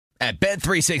At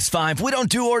Bet365, we don't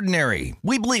do ordinary.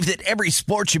 We believe that every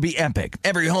sport should be epic.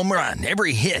 Every home run,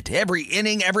 every hit, every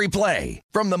inning, every play.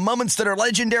 From the moments that are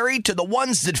legendary to the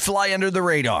ones that fly under the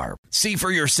radar. See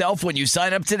for yourself when you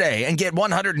sign up today and get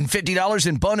 $150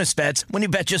 in bonus bets when you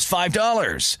bet just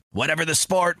 $5. Whatever the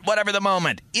sport, whatever the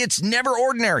moment, it's never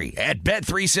ordinary at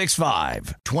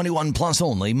Bet365. 21 plus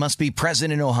only. Must be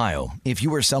present in Ohio. If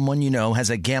you or someone you know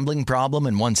has a gambling problem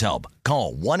and wants help,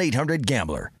 call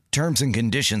 1-800-GAMBLER. Terms and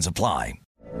conditions apply.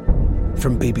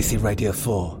 From BBC Radio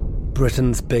 4,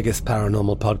 Britain's biggest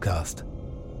paranormal podcast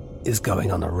is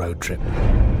going on a road trip.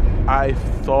 I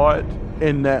thought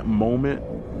in that moment,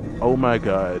 oh my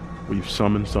God, we've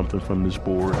summoned something from this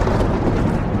board.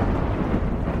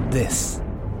 This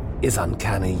is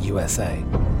Uncanny USA.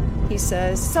 He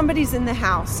says, somebody's in the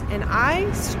house, and I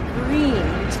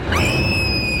screamed.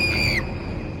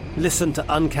 Listen to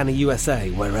Uncanny USA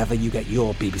wherever you get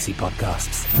your BBC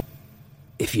podcasts,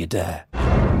 if you dare.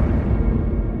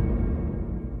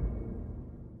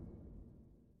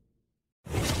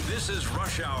 This is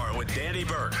Rush Hour with Danny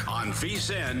Burke on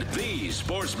VSiN, the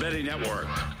Sports Betting Network.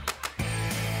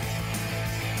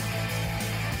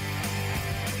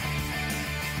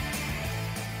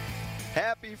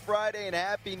 Happy Friday and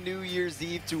happy New Year's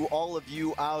Eve to all of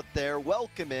you out there.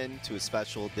 Welcome in to a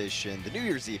special edition, the New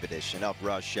Year's Eve edition of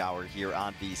Rush Hour here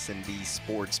on VSiN, the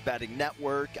Sports Betting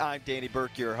Network. I'm Danny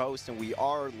Burke, your host, and we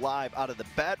are live out of the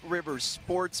Bet Rivers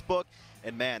Sportsbook.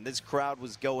 And, man, this crowd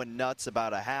was going nuts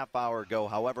about a half hour ago,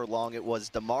 however long it was.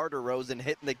 DeMar DeRozan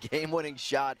hitting the game-winning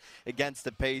shot against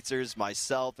the Pacers,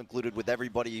 myself included, with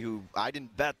everybody who – I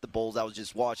didn't bet the Bulls, I was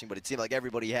just watching, but it seemed like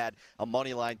everybody had a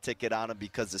money line ticket on them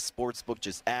because the sportsbook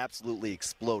just absolutely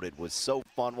exploded. It was so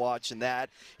fun watching that.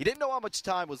 He didn't know how much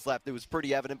time was left. It was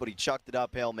pretty evident, but he chucked it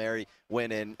up. Hail Mary,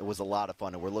 went in. It was a lot of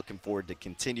fun, and we're looking forward to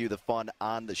continue the fun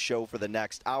on the show for the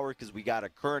next hour because we got a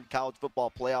current college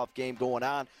football playoff game going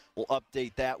on. We'll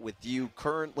update that with you.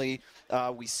 Currently,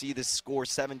 we see this score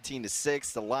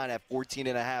 17-6. The line at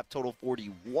 14.5, total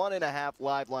 41.5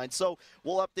 live line. So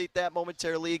we'll update that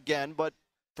momentarily again. But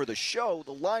for the show,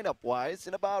 the lineup-wise,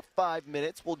 in about 5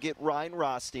 minutes, we'll get Ryan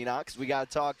Rothstein on because we got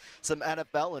to talk some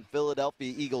NFL and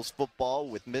Philadelphia Eagles football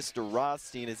with Mr.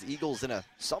 Rothstein. His Eagles in a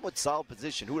somewhat solid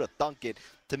position. Who would have thunk it?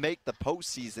 To make the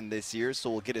postseason this year, so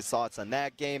we'll get his thoughts on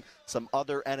that game. Some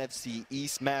other NFC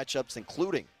East matchups,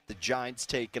 including the Giants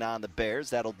taking on the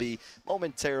Bears. That'll be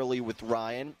momentarily with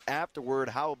Ryan. Afterward,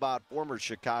 how about former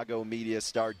Chicago media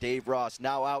star Dave Ross,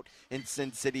 now out in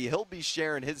Sin City? He'll be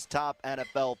sharing his top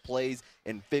NFL plays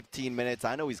in 15 minutes.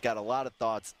 I know he's got a lot of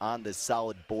thoughts on this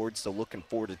solid board, so looking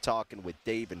forward to talking with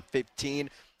Dave in 15.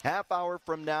 Half hour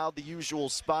from now, the usual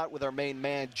spot with our main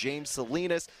man, James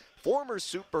Salinas, former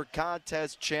Super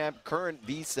Contest champ, current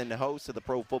VSiN host of the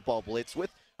Pro Football Blitz,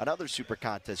 with another Super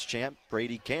Contest champ,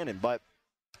 Brady Cannon. But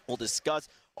we'll discuss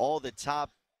all the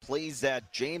top plays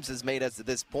that James has made as of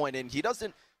this point, and he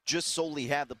doesn't just solely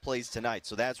have the plays tonight.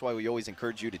 So that's why we always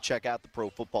encourage you to check out the Pro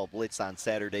Football Blitz on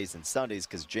Saturdays and Sundays,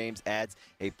 because James adds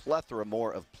a plethora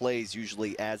more of plays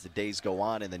usually as the days go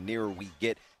on and the nearer we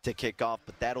get to kickoff.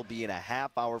 But that'll be in a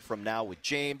half hour from now with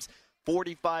James.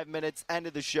 45 minutes, end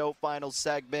of the show, final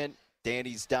segment.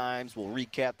 Danny's Dimes will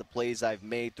recap the plays I've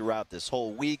made throughout this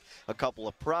whole week. A couple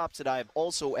of props that I've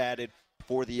also added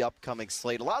for the upcoming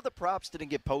slate. A lot of the props didn't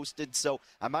get posted, so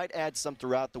I might add some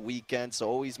throughout the weekend. So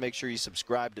always make sure you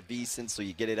subscribe to VSiN so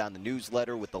you get it on the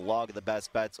newsletter with the log of the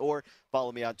best bets, or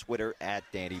follow me on Twitter at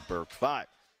DannyBurke5.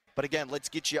 But again, let's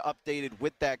get you updated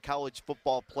with that college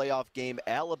football playoff game.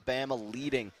 Alabama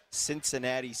leading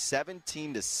Cincinnati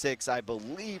 17-6. I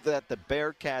believe that the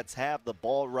Bearcats have the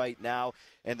ball right now,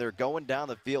 and they're going down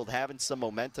the field having some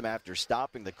momentum after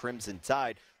stopping the Crimson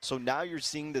Tide. So now you're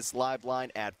seeing this live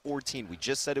line at 14. We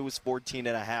just said it was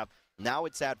 14.5. Now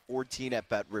it's at 14 at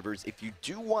Bet Rivers. If you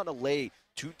do want to lay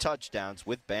 2 touchdowns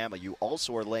with Bama, you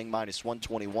also are laying minus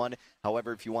 121.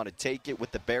 However, if you want to take it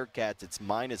with the Bearcats, it's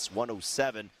minus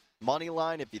 107. Money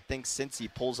line, if you think Cincy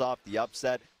pulls off the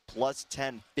upset, plus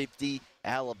 1050.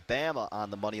 Alabama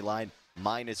on the money line,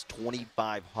 minus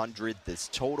 2,500. This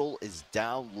total is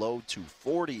down low to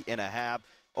 40.5.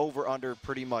 Over under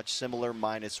pretty much similar,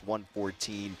 minus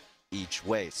 114 each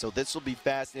way. So this will be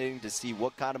fascinating to see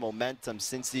what kind of momentum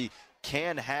Cincy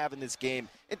can have in this game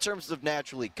in terms of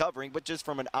naturally covering, but just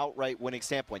from an outright winning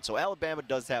standpoint. So Alabama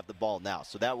does have the ball now.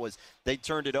 So that was, they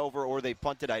turned it over or they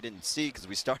punted. I didn't see because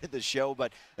we started the show,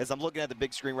 but as I'm looking at the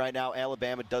big screen right now,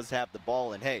 Alabama does have the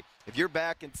ball. And hey, if you're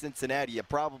back in Cincinnati, you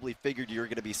probably figured you were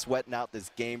going to be sweating out this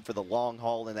game for the long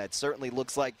haul, and that certainly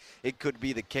looks like it could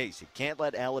be the case. You can't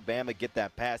let Alabama get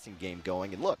that passing game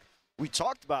going. And look, we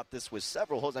talked about this with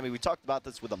several hosts. I mean, we talked about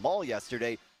this with Amal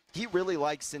yesterday. he really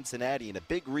likes Cincinnati, and a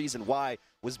big reason why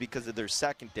was because of their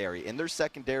secondary, and their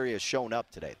secondary has shown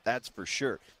up today. That's for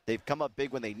sure. They've come up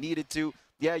big when they needed to.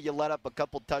 Yeah, you let up a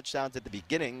couple touchdowns at the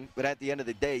beginning, but at the end of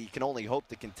the day, you can only hope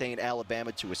to contain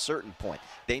Alabama to a certain point.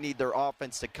 They need their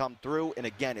offense to come through, and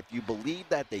again, if you believe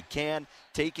that they can,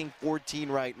 taking 14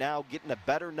 right now, getting a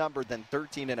better number than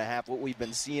 13.5, what we've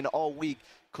been seeing all week,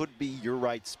 could be your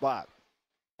right spot.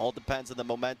 All depends on the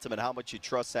momentum and how much you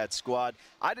trust that squad.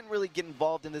 I didn't really get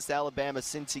involved in this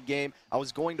Alabama-Cincy game. I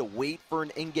was going to wait for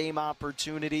an in-game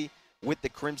opportunity with the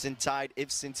Crimson Tide if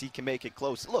Cincy can make it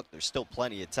close. Look, there's still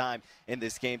plenty of time in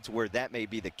this game to where that may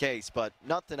be the case, but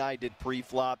nothing I did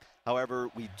pre-flop.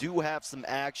 However, we do have some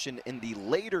action in the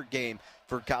later game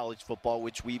for college football,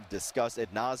 which we've discussed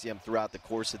ad nauseum throughout the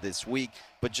course of this week.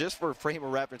 But just for a frame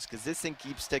of reference, because this thing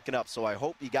keeps ticking up, so I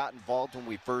hope you got involved when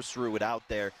we first threw it out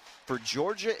there. For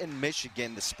Georgia and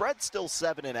Michigan, the spread's still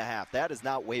 7.5. That has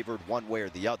not wavered one way or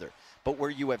the other. But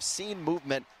where you have seen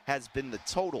movement has been the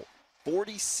total.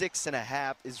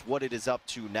 46.5 is what it is up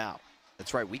to now.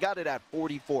 That's right, we got it at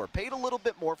 44. Paid a little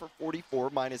bit more for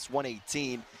 44, minus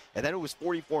 118. And then it was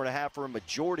 44.5 for a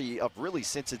majority of really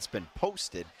since it's been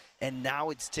posted. And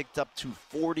now it's ticked up to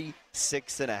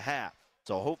 46.5.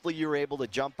 So hopefully you're able to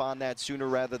jump on that sooner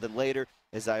rather than later.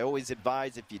 As I always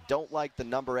advise, if you don't like the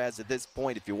number as of this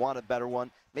point, if you want a better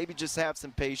one, maybe just have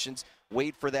some patience.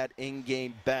 Wait for that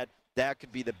in-game bet. That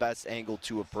could be the best angle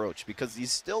to approach because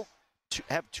these still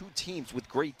have two teams with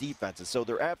great defenses, so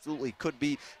there absolutely could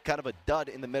be kind of a dud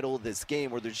in the middle of this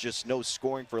game where there's just no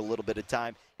scoring for a little bit of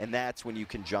time, and that's when you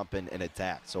can jump in and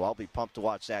attack. So I'll be pumped to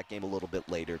watch that game a little bit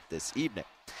later this evening.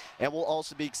 And we'll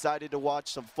also be excited to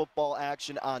watch some football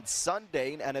action on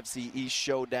Sunday, an NFC East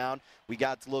showdown we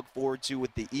got to look forward to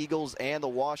with the Eagles and the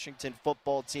Washington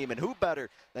football team. And who better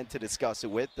than to discuss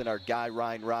it with than our guy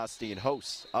Ryan Rothstein,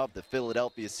 host of the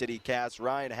Philadelphia City Cast.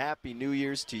 Ryan, Happy New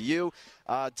Year's to you.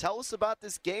 Tell us about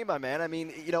this game, my man. I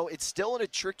mean, you know, it's still in a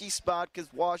tricky spot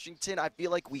because Washington, I feel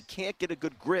like we can't get a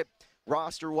good grip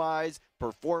roster-wise,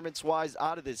 performance-wise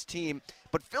out of this team.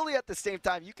 But Philly at the same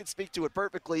time, you can speak to it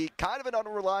perfectly, kind of an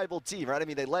unreliable team, right? I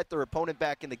mean, they let their opponent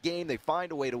back in the game. They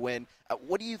find a way to win.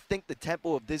 What do you think the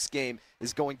tempo of this game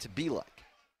is going to be like?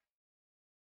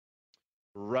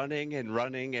 Running and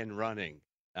running and running,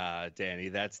 Danny.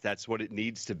 That's what it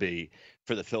needs to be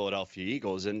for the Philadelphia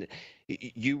Eagles. And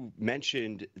you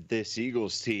mentioned this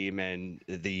Eagles team and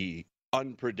the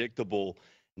unpredictable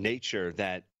nature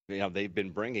that they've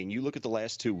been bringing. You look at the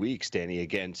last 2 weeks, Danny,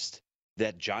 against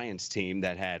that Giants team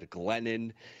that had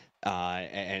Glennon,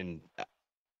 and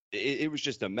it was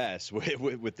just a mess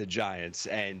with the Giants.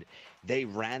 And they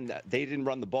didn't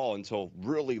run the ball until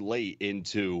really late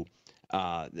into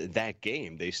that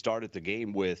game. They started the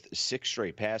game with 6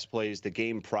 straight pass plays. The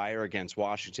game prior against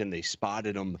Washington, they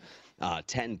spotted them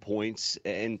 10 points.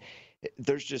 And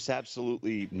there's just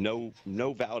absolutely no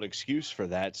valid excuse for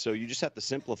that. So you just have to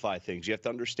simplify things. You have to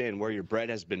understand where your bread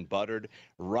has been buttered.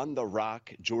 Run the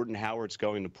rock. Jordan Howard's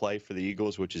going to play for the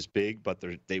Eagles, which is big, but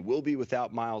they will be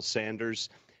without Miles Sanders.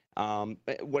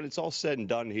 When it's all said and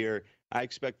done here, I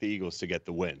expect the Eagles to get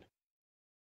the win.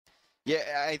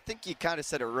 Yeah, I think you kind of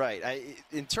said it right.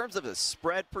 In terms of a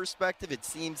spread perspective, it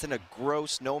seems in a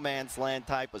gross no man's land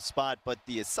type of spot, but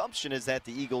the assumption is that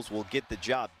the Eagles will get the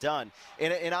job done.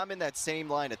 And I'm in that same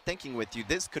line of thinking with you.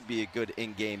 This could be a good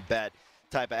in-game bet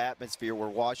type of atmosphere where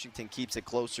Washington keeps it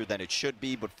closer than it should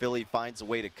be, but Philly finds a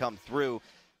way to come through.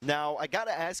 Now, I got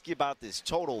to ask you about this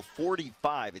total,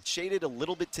 45. It's shaded a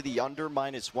little bit to the under,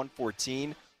 minus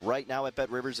 114. Right now at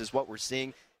BetRivers is what we're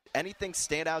seeing. Anything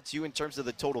stand out to you in terms of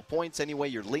the total points? Any way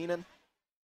you're leaning?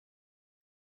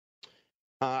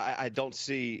 I don't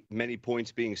see many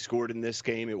points being scored in this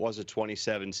game. It was a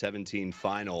 27-17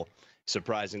 final,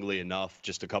 surprisingly enough,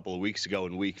 just a couple of weeks ago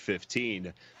in Week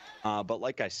 15. But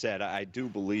like I said, I do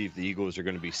believe the Eagles are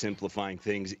going to be simplifying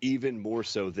things even more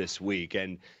so this week.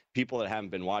 And people that haven't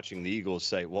been watching the Eagles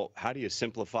say, well, how do you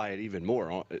simplify it even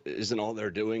more? Isn't all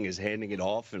they're doing is handing it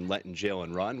off and letting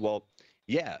Jalen run? Well,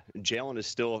 yeah, Jalen is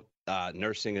still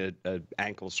nursing an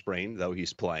ankle sprain, though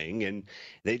he's playing, and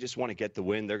they just want to get the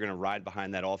win. They're going to ride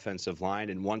behind that offensive line,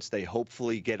 and once they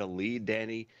hopefully get a lead,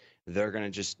 Danny, they're going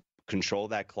to just control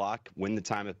that clock, win the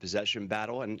time of possession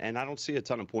battle, and I don't see a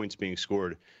ton of points being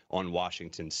scored on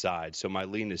Washington's side. So my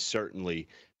lean is certainly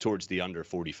towards the under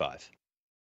 45.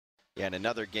 Yeah, and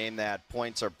another game that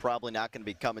points are probably not going to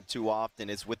be coming too often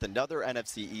is with another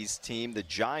NFC East team, the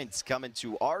Giants, coming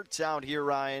to our town here,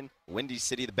 Ryan. Windy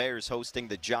City, the Bears hosting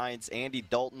the Giants. Andy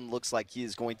Dalton looks like he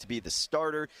is going to be the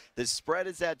starter. The spread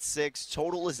is at 6.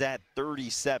 Total is at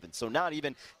 37. So not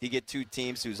even you get two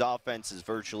teams whose offense is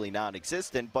virtually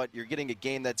non-existent, but you're getting a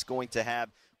game that's going to have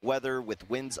weather with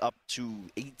winds up to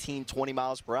 18, 20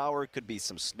 miles per hour. Could be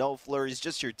some snow flurries,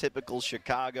 just your typical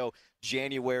Chicago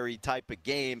January type of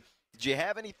game. Did you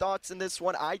have any thoughts in this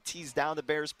one? I teased down the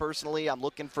Bears personally. I'm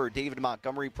looking for a David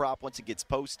Montgomery prop once it gets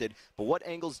posted. But what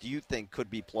angles do you think could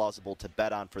be plausible to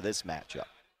bet on for this matchup?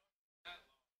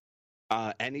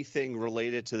 Anything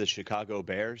related to the Chicago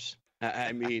Bears?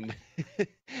 I mean,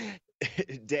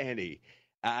 Danny,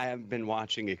 I have been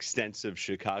watching extensive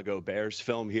Chicago Bears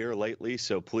film here lately,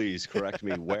 so please correct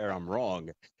me where I'm wrong.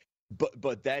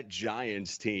 But that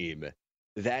Giants team,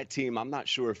 I'm not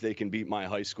sure if they can beat my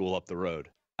high school up the road.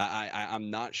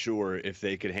 I'm not sure if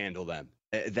they could handle them.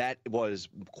 That was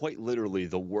quite literally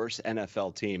the worst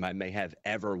NFL team I may have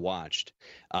ever watched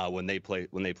when they played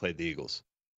the Eagles.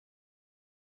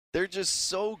 They're just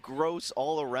so gross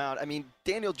all around. I mean,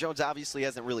 Daniel Jones obviously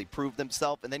hasn't really proved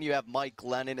himself, and then you have Mike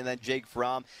Glennon and then Jake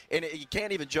Fromm. And you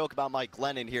can't even joke about Mike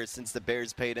Glennon here since the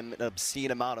Bears paid him an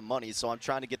obscene amount of money. So I'm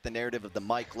trying to get the narrative of the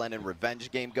Mike Glennon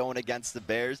revenge game going against the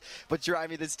Bears. But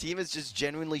this team is just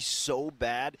genuinely so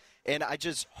bad, and I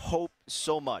just hope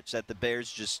so much that the Bears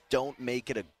just don't make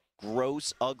it a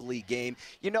gross, ugly game.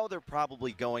 You know they're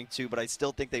probably going to, but I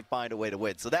still think they find a way to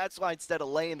win. So that's why instead of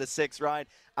laying the 6, Ryan,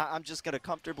 I'm just going to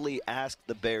comfortably ask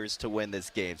the Bears to win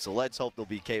this game. So let's hope they'll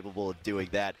be capable of doing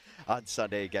that on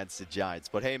Sunday against the Giants.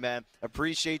 But hey, man,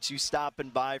 appreciate you stopping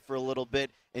by for a little bit.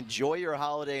 Enjoy your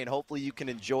holiday, and hopefully you can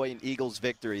enjoy an Eagles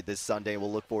victory this Sunday.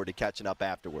 We'll look forward to catching up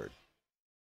afterward.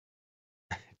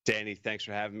 Danny, thanks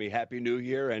for having me. Happy New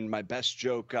Year, and my best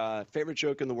joke, favorite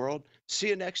joke in the world, see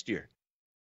you next year.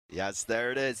 Yes,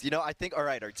 there it is. I think, all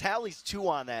right, our tally's 2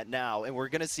 on that now, and we're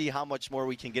going to see how much more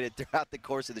we can get it throughout the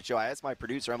course of the show. I asked my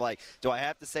producer, I'm like, do I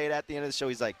have to say it at the end of the show?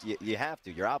 He's like, you have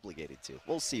to. You're obligated to.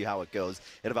 We'll see how it goes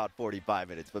in about 45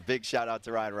 minutes. But big shout-out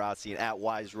to Ryan Rossi and at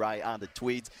WiseRye on the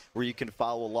tweets, where you can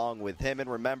follow along with him.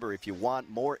 And remember, if you want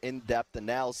more in-depth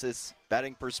analysis,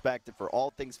 betting perspective for all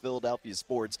things Philadelphia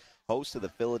sports, host of the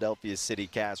Philadelphia City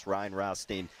Cast, Ryan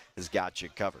Rothstein, has got you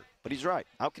covered. But he's right.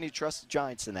 How can you trust the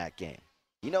Giants in that game?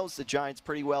 He knows the Giants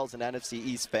pretty well as an NFC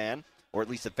East fan, or at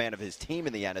least a fan of his team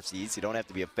in the NFC East. You don't have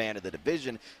to be a fan of the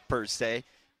division per se.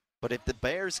 But if the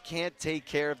Bears can't take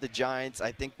care of the Giants,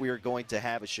 I think we are going to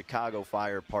have a Chicago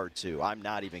Fire Part 2. I'm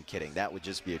not even kidding. That would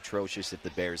just be atrocious if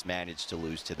the Bears managed to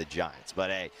lose to the Giants.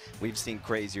 But, hey, we've seen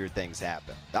crazier things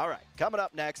happen. All right, coming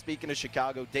up next, speaking of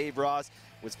Chicago, Dave Ross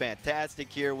was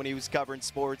fantastic here when he was covering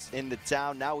sports in the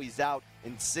town. Now he's out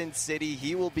in Sin City.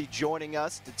 He will be joining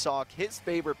us to talk his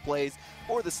favorite plays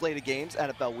for the slate of games,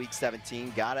 NFL Week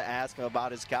 17. Got to ask him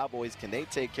about his Cowboys. Can they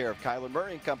take care of Kyler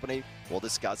Murray and company? We'll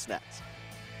discuss next.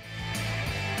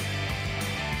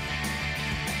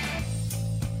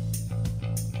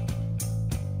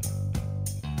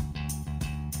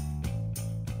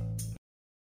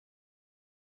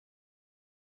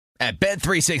 At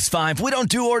Bet365, we don't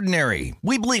do ordinary.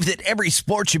 We believe that every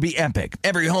sport should be epic.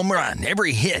 Every home run,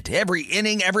 every hit, every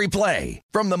inning, every play.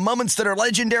 From the moments that are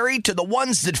legendary to the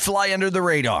ones that fly under the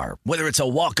radar. Whether it's a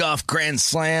walk-off grand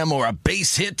slam or a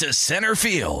base hit to center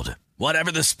field.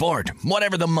 Whatever the sport,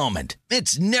 whatever the moment.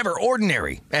 It's never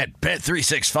ordinary at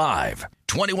Bet365.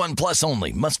 21 plus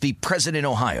only. Must be present in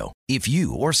Ohio. If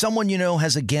you or someone you know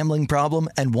has a gambling problem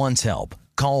and wants help,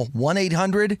 call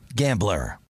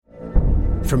 1-800-GAMBLER.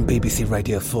 From BBC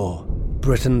Radio 4,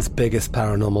 Britain's biggest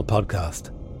paranormal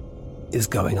podcast is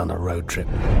going on a road trip.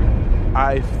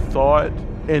 I thought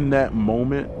in that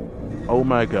moment, oh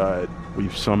my God,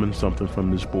 we've summoned something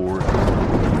from this board.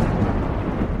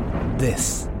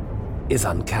 This is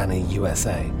Uncanny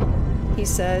USA. He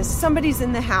says, somebody's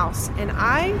in the house, and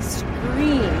I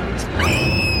screamed.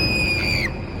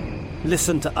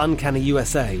 Listen to Uncanny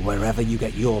USA wherever you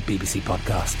get your BBC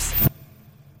podcasts,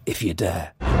 if you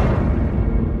dare.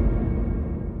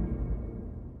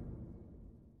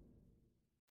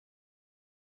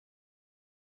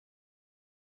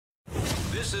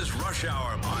 This is Rush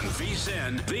Hour on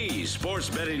VSiN, the Sports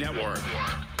Betting Network.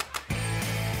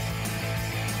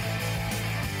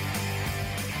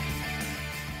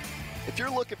 If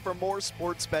you're looking for more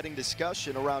sports betting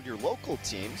discussion around your local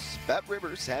teams,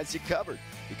 BetRivers has you covered,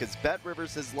 because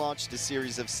BetRivers has launched a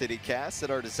series of CityCasts that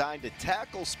are designed to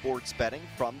tackle sports betting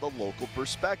from the local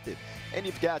perspective. And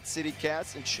you've got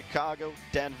CityCasts in Chicago,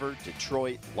 Denver,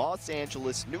 Detroit, Los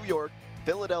Angeles, New York,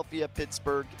 Philadelphia,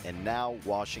 Pittsburgh, and now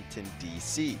Washington,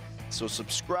 D.C. So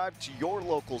subscribe to your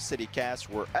local CityCast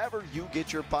wherever you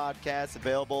get your podcasts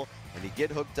available, and you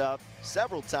get hooked up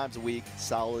several times a week.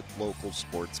 Solid local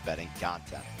sports betting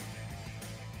content.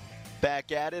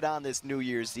 Back at it on this New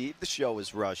Year's Eve. The show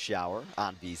is Rush Hour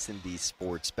on VSiN, the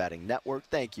Sports Betting Network.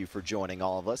 Thank you for joining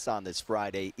all of us on this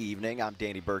Friday evening. I'm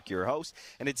Danny Burke, your host,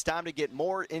 and it's time to get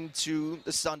more into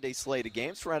the Sunday slate of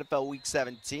games for NFL Week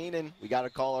 17, and we got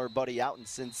to call our buddy out in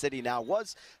Sin City now.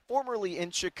 Was formerly in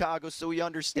Chicago, so he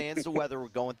understands the weather we're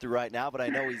going through right now, but I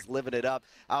know he's living it up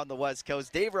out on the West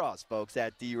Coast. Dave Ross, folks,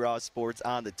 at D-Ross Sports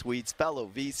on the tweets, fellow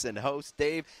VSiN host.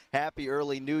 Dave, happy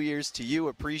early New Year's to you.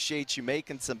 Appreciate you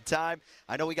making some time.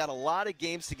 I know we got a lot of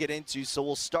games to get into, so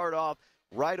we'll start off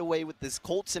right away with this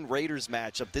Colts and Raiders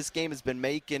matchup. This game has been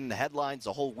making headlines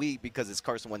the whole week because is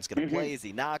Carson Wentz going to play? Is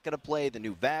he not going to play? The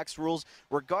new vax rules.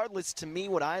 Regardless, to me,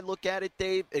 when I look at it,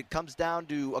 Dave, it comes down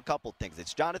to a couple things.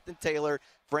 It's Jonathan Taylor,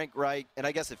 Frank Reich, and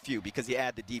I guess a few because you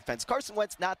add the defense. Carson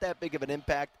Wentz, not that big of an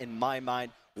impact in my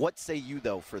mind. What say you,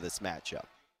 though, for this matchup?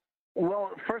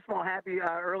 Well, first of all, happy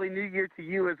early New Year to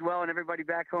you as well and everybody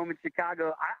back home in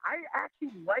Chicago. I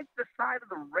actually like the side of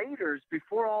the Raiders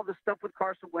before all the stuff with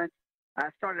Carson Wentz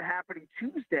started happening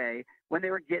Tuesday when they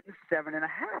were getting 7.5. And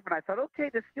I thought, okay,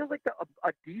 this feels like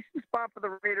a decent spot for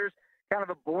the Raiders, kind of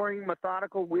a boring,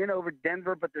 methodical win over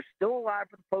Denver, but they're still alive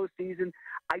for the postseason.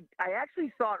 I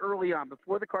actually thought early on,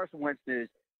 before the Carson Wentz news,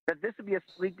 that this would be a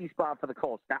sleepy spot for the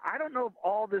Colts. Now, I don't know if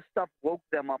all this stuff woke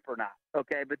them up or not,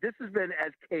 okay? But this has been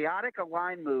as chaotic a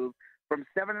line move from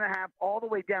 7.5 all the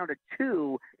way down to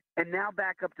 2 and now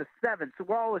back up to 7. So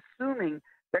we're all assuming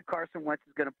that Carson Wentz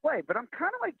is going to play. But I'm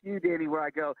kind of like you, Danny, where I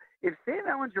go, if Sam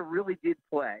Ehlinger really did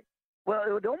play, well,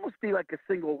 it would almost be like a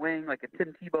single wing, like a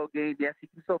Tim Tebow game. Yes, he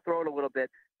can still throw it a little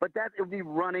bit, but it would be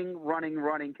running.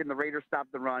 Can the Raiders stop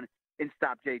the run and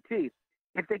stop JT?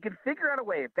 If they can figure out a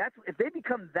way, if they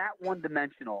become that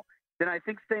one-dimensional, then I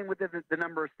think staying with the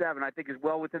number 7, I think is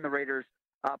well within the Raiders'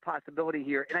 possibility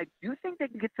here. And I do think they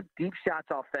can get some deep shots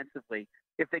offensively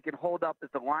if they can hold up,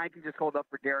 if the line can just hold up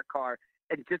for Derek Carr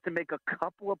and just to make a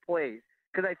couple of plays.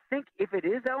 Because I think if it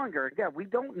is Ehlinger, again, we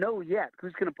don't know yet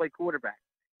who's going to play quarterback.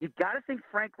 You've got to think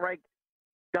Frank Reich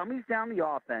dummies down the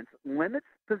offense, limits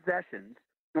possessions.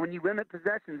 And when you limit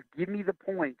possessions, give me the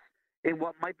points in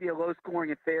what might be a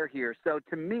low-scoring affair here. So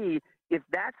to me, if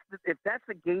that's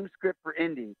the game script for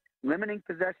Indy, limiting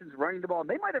possessions, running the ball,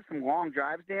 they might have some long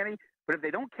drives, Danny, but if they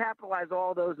don't capitalize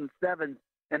all those in 7s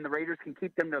and the Raiders can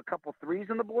keep them to a couple 3s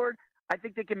on the board, I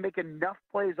think they can make enough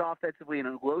plays offensively in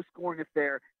a low-scoring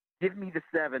affair. Give me the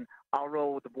 7. I'll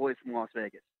roll with the boys from Las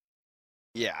Vegas.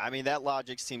 Yeah, I mean, that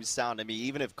logic seems sound to me.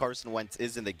 Even if Carson Wentz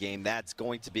is in the game, that's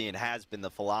going to be and has been the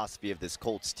philosophy of this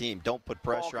Colts team. Don't put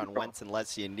pressure on Wentz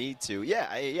unless you need to.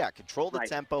 Yeah, control the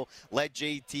tempo. Let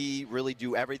JT really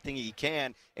do everything he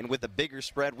can. And with a bigger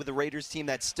spread, with a Raiders team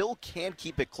that still can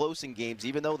keep it close in games,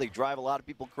 even though they drive a lot of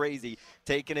people crazy,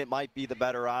 taking it might be the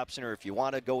better option. Or if you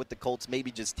want to go with the Colts,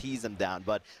 maybe just tease them down.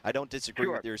 But I don't disagree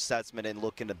with your assessment and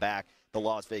looking to back the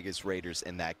Las Vegas Raiders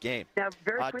in that game. Now,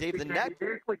 very quickly,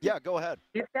 Dave, yeah, go ahead.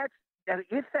 If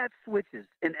that switches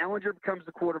and Ehlinger becomes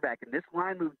the quarterback and this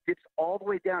line move dips all the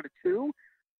way down to 2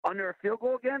 under a field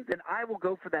goal again, then I will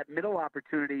go for that middle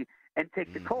opportunity and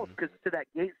take the Colts because to that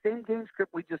same game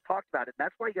script we just talked about it.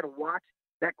 That's why you got to watch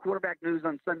that quarterback news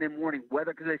on Sunday morning,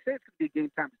 because they say it's going to be a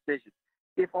game-time decision.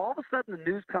 If all of a sudden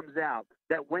the news comes out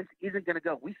that Wentz isn't going to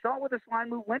go, we saw where this line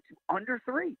move went to, under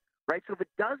 3. Right, so if it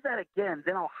does that again,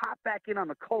 then I'll hop back in on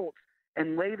the Colts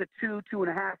and lay the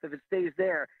 2.5 if it stays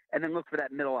there, and then look for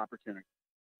that middle opportunity.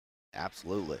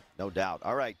 Absolutely, no doubt.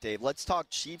 All right, Dave, let's talk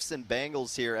Chiefs and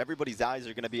Bengals here. Everybody's eyes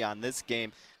are going to be on this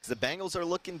game because the Bengals are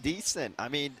looking decent. I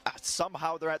mean,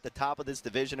 somehow they're at the top of this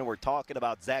division, and we're talking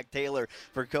about Zach Taylor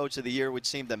for Coach of the Year, which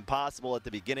seemed impossible at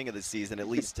the beginning of the season, at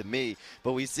least to me.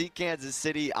 But we see Kansas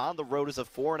City on the road as a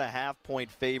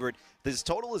 4.5-point favorite. This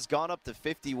total has gone up to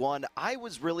 51. I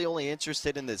was really only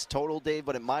interested in this total, Dave,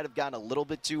 but it might have gotten a little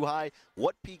bit too high.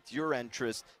 What piqued your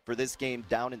interest for this game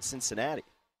down in Cincinnati?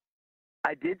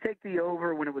 I did take the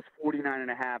over when it was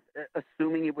 49.5,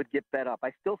 assuming it would get bet up.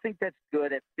 I still think that's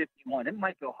good at 51. It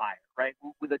might go higher, right?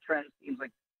 With the trend, it seems like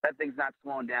that thing's not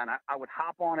slowing down. I would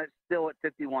hop on it still at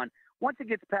 51. Once it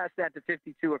gets past that to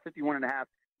 52 or 51.5,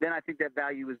 then I think that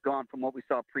value is gone from what we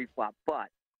saw pre-flop. But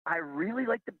I really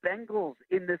like the Bengals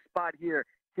in this spot here.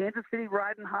 Kansas City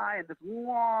riding high and this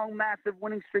long, massive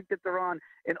winning streak that they're on,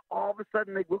 and all of a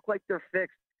sudden they look like they're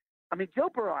fixed. I mean, Joe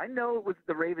Burrow, I know it was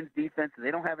the Ravens defense and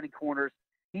they don't have any corners.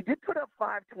 He did put up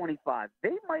 525.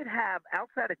 They might have,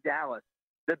 outside of Dallas,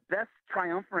 the best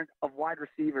triumvirate of wide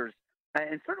receivers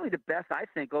and certainly the best, I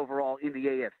think, overall in the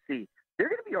AFC. They're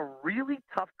going to be a really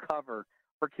tough cover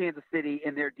for Kansas City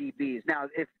and their DBs. Now,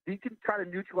 if you can try to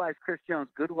neutralize Chris Jones,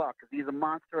 good luck because he's a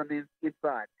monster on the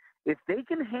inside. If they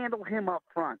can handle him up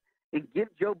front and give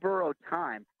Joe Burrow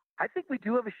time, I think we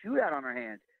do have a shootout on our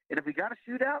hands. And if we got a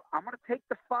shootout, I'm going to take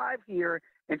the 5 here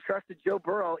and trust that Joe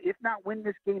Burrow, if not win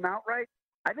this game outright.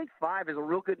 I think 5 is a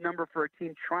real good number for a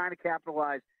team trying to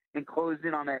capitalize and close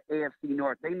in on that AFC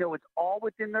North. They know it's all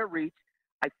within their reach.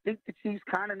 I think the Chiefs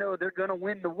kind of know they're going to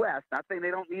win the West. Not saying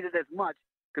they don't need it as much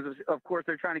because, of course,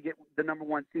 they're trying to get the number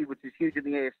 1 seed, which is huge in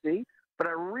the AFC. But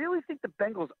I really think the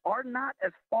Bengals are not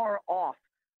as far off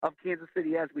of Kansas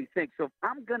City as we think. So if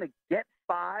I'm going to get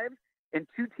 5 and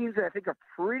 2 teams that I think are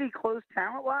pretty close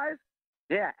talent-wise,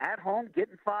 yeah, at home,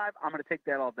 getting 5, I'm going to take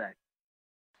that all day.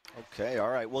 Okay, all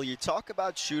right. Well, you talk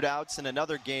about shootouts, and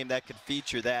another game that could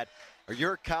feature that are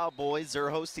your Cowboys. They're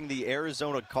hosting the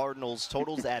Arizona Cardinals.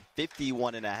 Totals at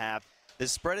 51.5. The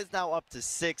spread is now up to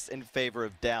 6 in favor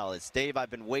of Dallas. Dave,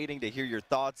 I've been waiting to hear your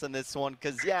thoughts on this one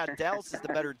because, yeah, Dallas is the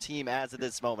better team as of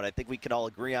this moment. I think we can all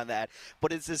agree on that.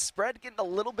 But is the spread getting a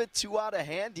little bit too out of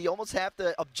hand? Do you almost have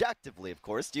to, objectively, of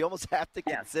course, do you almost have to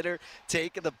consider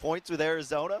taking the points with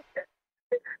Arizona?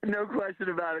 No question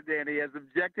about it, Danny. As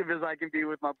objective as I can be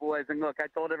with my boys. And look, I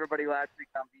told everybody last week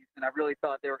on Houston, I really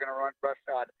thought they were going to run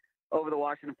roughshod over the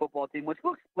Washington football team, which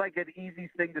looks like an easy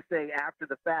thing to say after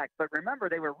the fact. But remember,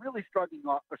 they were really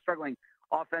struggling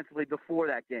offensively before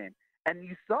that game. And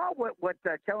you saw what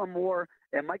Kellen Moore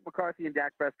and Mike McCarthy and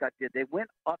Dak Prescott did. They went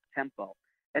up-tempo,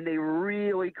 and they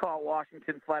really caught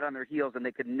Washington flat on their heels, and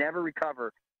they could never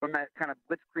recover from that kind of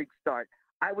blitzkrieg start.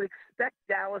 I would expect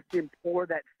Dallas to employ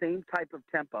that same type of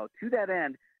tempo. To that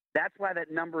end, that's why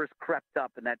that number has crept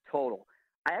up in that total.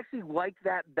 I actually like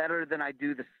that better than I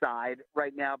do the side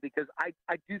right now because I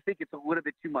do think it's a little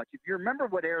bit too much. If you remember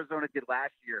what Arizona did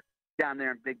last year down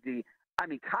there in Big D, I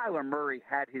mean, Kyler Murray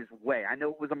had his way. I know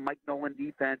it was a Mike Nolan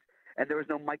defense, and there was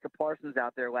no Micah Parsons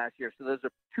out there last year, so those are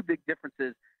 2 big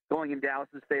differences going in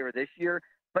Dallas's favor this year.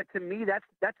 But to me,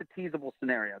 that's a teasable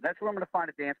scenario. That's where I'm going to find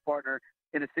a dance partner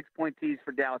in a 6-point tease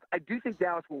for Dallas. I do think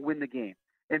Dallas will win the game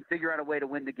and figure out a way to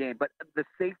win the game. But the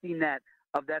safety net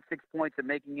of that 6 points and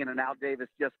making it an Al Davis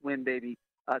just win, baby,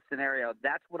 scenario,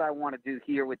 that's what I want to do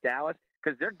here with Dallas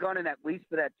because they're gunning at least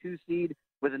for that 2 seed.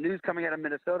 With the news coming out of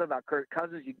Minnesota about Kirk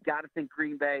Cousins, you got to think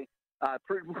Green Bay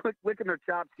licking their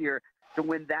chops here to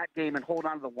win that game and hold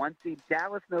on to the 1 seed.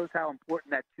 Dallas knows how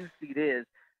important that 2 seed is.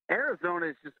 Arizona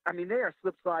is just, I mean, they are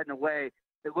slip sliding away.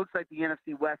 It looks like the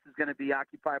NFC West is going to be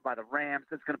occupied by the Rams.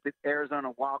 It's going to be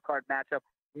Arizona wild card matchup.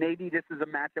 Maybe this is a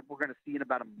matchup we're going to see in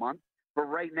about a month. But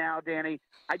right now, Danny,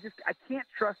 I can't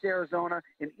trust Arizona.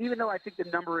 And even though I think the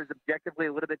number is objectively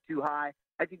a little bit too high,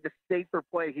 I think the safer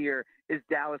play here is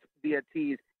Dallas via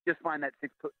tease. Just find that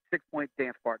 6-point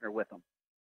dance partner with them.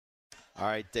 All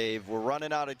right, Dave, we're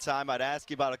running out of time. I'd ask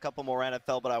you about a couple more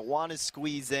NFL, but I want to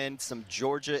squeeze in some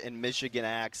Georgia and Michigan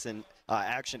action.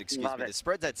 The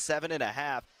spread's at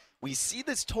 7.5. We see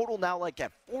this total now like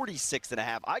at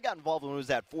 46.5. I got involved when it was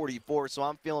at 44, so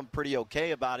I'm feeling pretty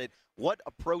okay about it. What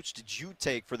approach did you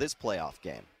take for this playoff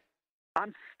game?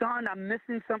 I'm stunned. I'm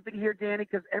missing something here, Danny,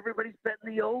 because everybody's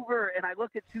betting the over, and I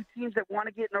look at 2 teams that want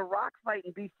to get in a rock fight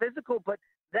and be physical, but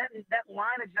that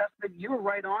line adjustment, you were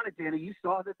right on it, Danny. You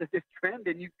saw that this trend,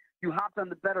 and you hopped on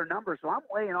the better number. So I'm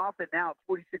weighing off it now at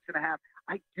 46.5.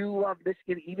 I do love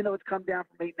Michigan, even though it's come down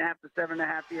from 8.5 to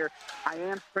 7.5 here. I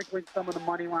am sprinkling some of the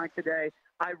money line today.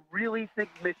 I really think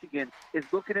Michigan is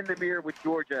looking in the mirror with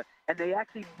Georgia, and they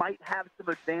actually might have some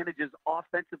advantages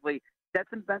offensively.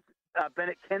 Stetson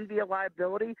Bennett can be a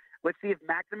liability. Let's see if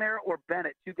McNamara or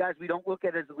Bennett, 2 guys we don't look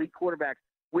at as elite quarterbacks,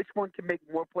 which one can make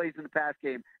more plays in the pass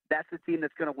game? That's the team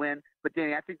that's going to win. But,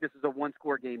 Danny, I think this is a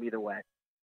 1-score game either way.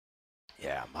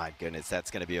 Yeah, my goodness,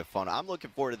 that's going to be a fun. I'm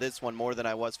looking forward to this one more than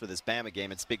I was for this Bama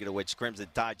game. And speaking of which, Crimson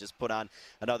Tide just put on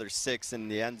another 6 in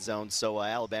the end zone. So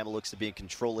Alabama looks to be in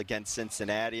control against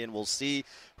Cincinnati, and we'll see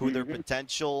who their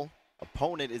potential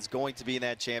opponent is going to be in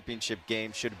that championship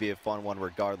game. Should be a fun one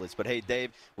regardless. But, hey,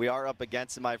 Dave, we are up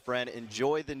against it, my friend.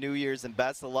 Enjoy the New Year's, and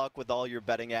best of luck with all your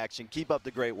betting action. Keep up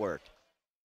the great work.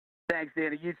 Thanks,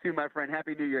 Danny. You too, my friend.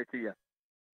 Happy New Year to you.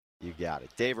 You got it.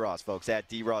 Dave Ross, folks, at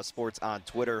DRoss Sports on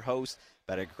Twitter, host,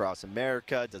 betting across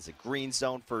America, does a Green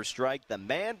Zone First Strike. The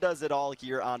man does it all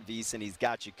here on VSiN. He's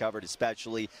got you covered,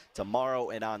 especially tomorrow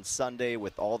and on Sunday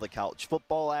with all the college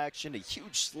football action, a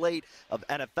huge slate of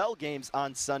NFL games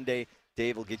on Sunday.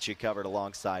 Dave will get you covered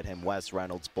alongside him, Wes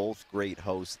Reynolds, both great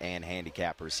hosts and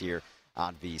handicappers here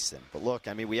on VSiN. But look,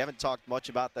 I mean, we haven't talked much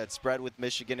about that spread with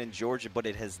Michigan and Georgia, but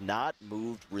it has not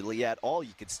moved really at all.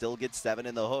 You could still get 7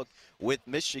 in the hook with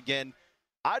Michigan.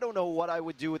 I don't know what I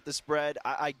would do with the spread.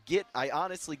 I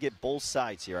honestly get both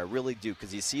sides here. I really do,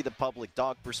 because you see the public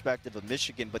dog perspective of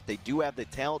Michigan, but they do have the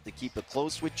talent to keep it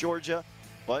close with Georgia.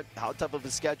 But how tough of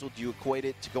a schedule do you equate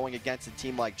it to going against a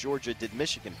team like Georgia did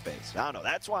Michigan face? I don't know.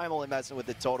 That's why I'm only messing with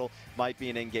the total. Might be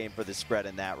an in-game for the spread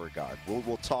in that regard.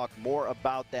 We'll talk more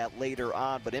about that later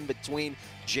on. But in between,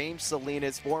 James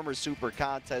Salinas, former Super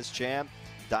Contest champ,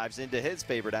 dives into his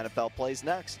favorite NFL plays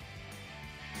next.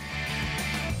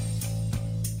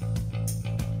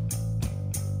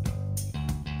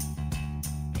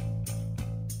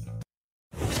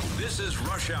 This is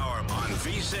Rush Hour on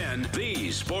VSiN,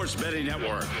 the Sports Betting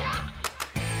Network.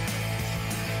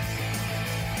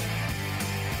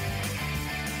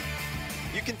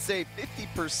 You can save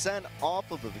 50% off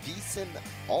of a VSiN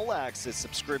All Access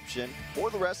subscription for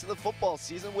the rest of the football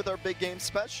season with our Big Game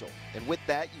Special. And with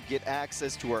that, you get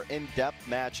access to our in-depth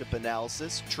matchup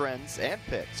analysis, trends, and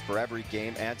picks for every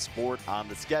game and sport on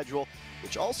the schedule,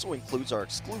 which also includes our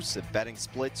exclusive betting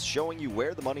splits showing you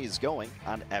where the money is going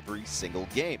on every single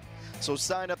game. So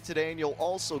sign up today and you'll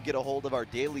also get a hold of our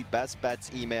daily best bets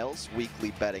emails,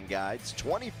 weekly betting guides,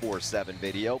 24/7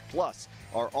 video, plus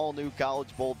our all-new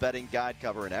College Bowl betting guide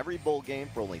covering every bowl game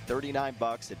for only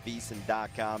 $39 at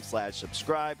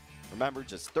vsin.com/subscribe. Remember,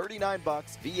 just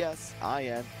 $39,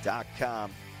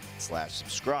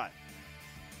 vsin.com/subscribe.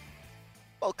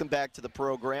 Welcome back to the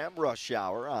program, Rush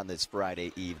Hour, on this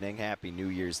Friday evening. Happy New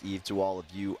Year's Eve to all of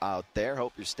you out there.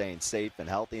 Hope you're staying safe and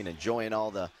healthy and enjoying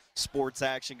all the sports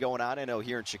action going on. I know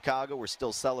here in Chicago, we're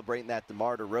still celebrating that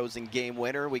DeMar DeRozan game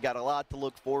winner. We got a lot to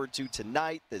look forward to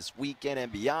tonight, this weekend,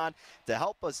 and beyond. To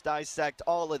help us dissect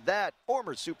all of that,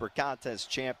 former Super Contest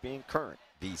champion, current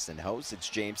VSiN host, it's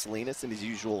James Salinas in his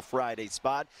usual Friday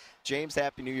spot. James,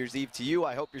 happy New Year's Eve to you.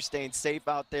 I hope you're staying safe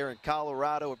out there in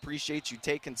Colorado. Appreciate you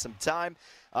taking some time.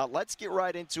 Let's get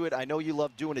right into it. I know you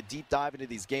love doing a deep dive into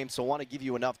these games, so I want to give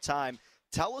you enough time.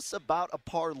 Tell us about a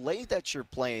parlay that you're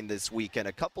playing this weekend,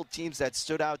 a couple teams that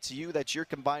stood out to you that you're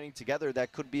combining together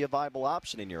that could be a viable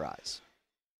option in your eyes.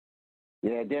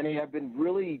 Yeah, Danny, I've been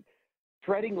really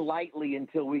treading lightly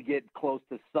until we get close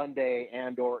to Sunday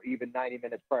and or even 90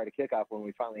 minutes prior to kickoff when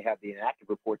we finally have the inactive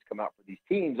reports come out for these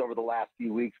teams over the last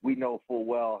few weeks. We know full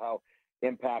well how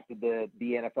impacted the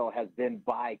NFL has been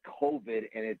by COVID,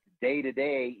 and it's day to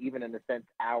day, even in the sense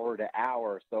hour to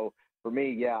hour. So for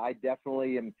me, yeah, I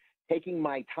definitely am taking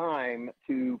my time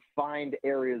to find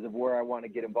areas of where I want to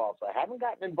get involved. So I haven't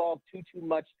gotten involved too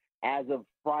much as of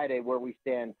Friday where we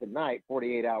stand tonight,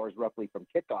 48 hours roughly from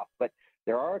kickoff. But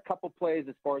there are a couple plays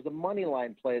as far as a money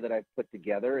line play that I've put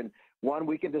together. And one,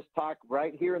 we can just talk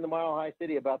right here in the Mile High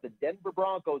City about the Denver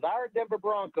Broncos. Our Denver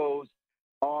Broncos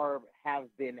have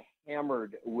been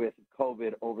hammered with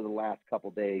COVID over the last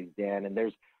couple days, Dan. And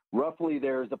there's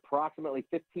approximately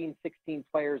 15, 16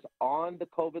 players on the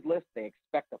COVID list. They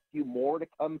expect a few more to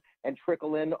come and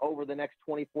trickle in over the next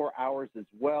 24 hours as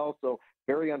well. So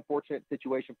very unfortunate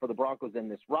situation for the Broncos in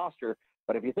this roster.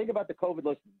 But if you think about the COVID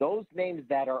list, those names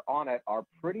that are on it are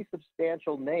pretty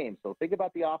substantial names. So think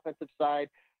about the offensive side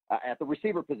at the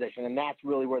receiver position, and that's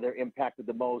really where they're impacted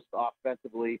the most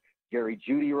offensively. Jerry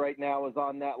Jeudy right now is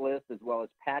on that list, as well as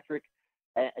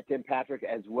Tim Patrick,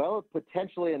 as well as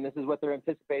potentially, and this is what they're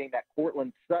anticipating, that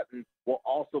Courtland Sutton will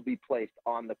also be placed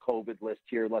on the COVID list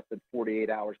here less than 48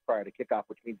 hours prior to kickoff,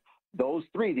 which means those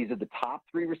three, these are the top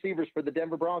three receivers for the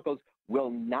Denver Broncos, will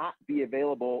not be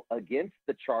available against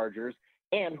the Chargers.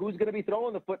 And who's going to be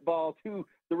throwing the football to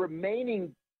the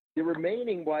remaining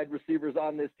wide receivers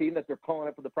on this team that they're calling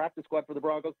up for the practice squad for the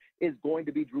Broncos is going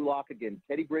to be Drew Lock again.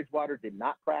 Teddy Bridgewater did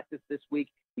not practice this week.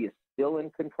 He is still in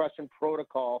concussion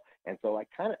protocol. And so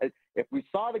if we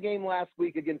saw the game last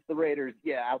week against the Raiders,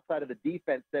 yeah, outside of the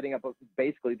defense setting up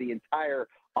basically the entire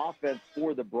offense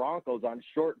for the Broncos on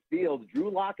short fields, Drew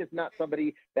Lock is not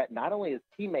somebody that not only his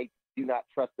teammates do not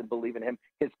trust and believe in him,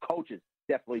 his coaches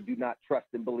definitely do not trust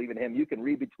and believe in him. You can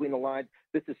read between the lines.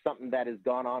 This is something that has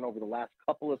gone on over the last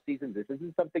couple of seasons. This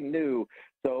isn't something new.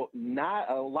 So not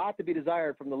a lot to be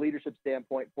desired from the leadership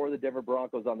standpoint for the Denver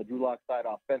Broncos on the Drew Lock side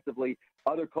offensively.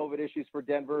 Other COVID issues for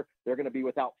Denver. They're going to be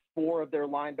without 4 of their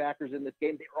linebackers in this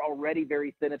game. They were already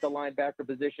very thin at the linebacker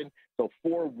position. So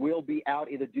 4 will be out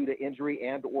either due to injury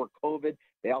and or COVID.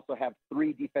 They also have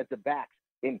 3 defensive backs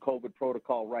in COVID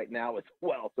protocol right now as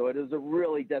well. So it is a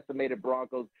really decimated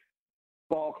Broncos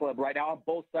ball club right now on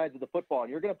both sides of the football.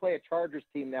 And you're going to play a Chargers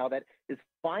team now that is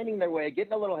finding their way,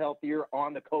 getting a little healthier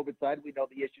on the COVID side. We know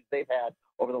the issues they've had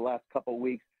over the last couple of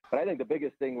weeks. But I think the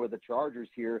biggest thing with the Chargers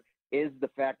here is the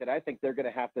fact that I think they're going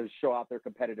to have to show out their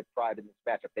competitive pride in this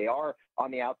matchup. They are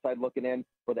on the outside looking in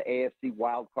for the AFC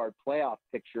wildcard playoff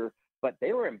picture, but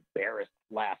they were embarrassed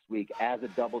last week as a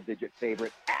double-digit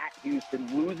favorite at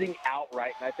Houston, losing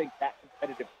outright. And I think that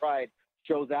competitive pride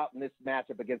shows out in this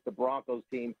matchup against the Broncos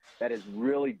team that is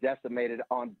really decimated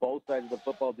on both sides of the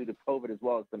football due to COVID as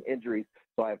well as some injuries.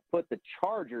 So I've put the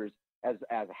Chargers as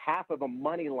half of a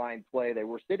money line play. They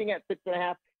were sitting at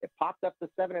 6.5. It popped up to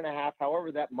 7.5.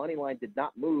 However, that money line did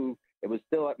not move. It was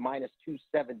still at minus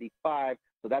 275.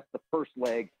 So that's the first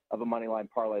leg of a money line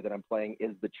parlay that I'm playing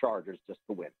is the Chargers just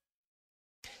to win.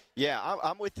 Yeah,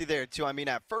 I'm with you there, too. I mean,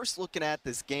 at first looking at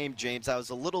this game, James, I was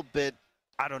a little bit,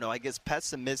 I don't know, I guess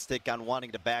pessimistic on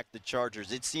wanting to back the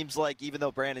Chargers. It seems like even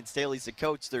though Brandon Staley's the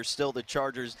coach, they're still the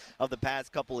Chargers of the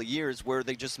past couple of years where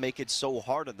they just make it so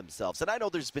hard on themselves. And I know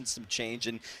there's been some change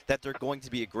and that they're going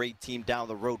to be a great team down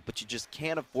the road, but you just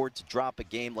can't afford to drop a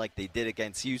game like they did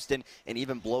against Houston and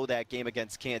even blow that game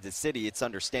against Kansas City. It's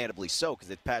understandably so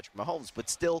because it's Patrick Mahomes, but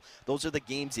still, those are the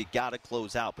games you got to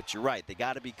close out. But you're right, they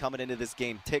got to be coming into this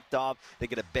game ticked off. They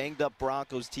get a banged-up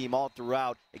Broncos team all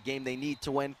throughout, a game they need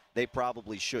to win. They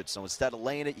probably should. So instead of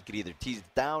laying it, you could either tease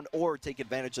it down or take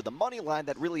advantage of the money line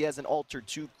that really hasn't altered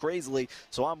too crazily.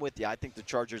 So I'm with you. I think the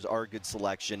Chargers are a good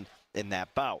selection in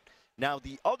that bout. Now,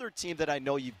 the other team that I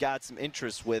know you've got some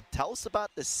interest with, tell us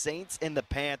about the Saints and the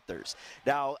Panthers.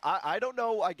 Now, I don't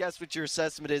know, I guess, what your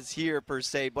assessment is here per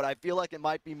se, but I feel like it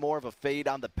might be more of a fade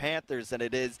on the Panthers than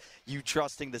it is you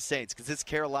trusting the Saints because this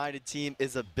Carolina team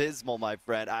is abysmal, my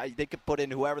friend. They could put in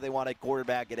whoever they want at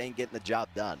quarterback. It ain't getting the job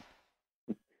done.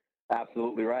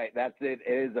 Absolutely right. That's it.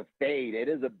 It is a fade. It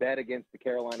is a bet against the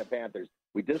Carolina Panthers.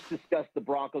 We just discussed the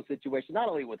Broncos situation, not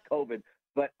only with COVID,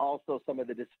 but also some of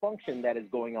the dysfunction that is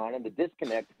going on and the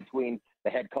disconnect between the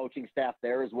head coaching staff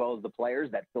there as well as the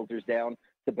players that filters down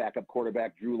to backup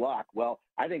quarterback Drew Lock. Well,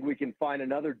 I think we can find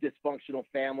another dysfunctional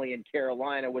family in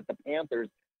Carolina with the Panthers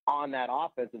on that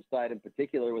offensive side, in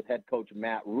particular with head coach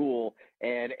Matt Rule,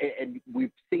 and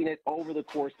we've seen it over the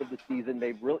course of the season.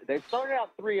 They've started out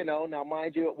 3-0. Now,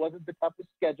 mind you, it wasn't the toughest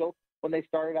schedule when they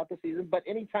started out the season, but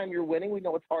anytime you're winning, we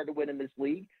know it's hard to win in this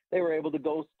league. They were able to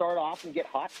go start off and get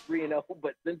hot 3-0,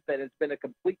 but since then it's been a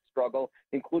complete struggle,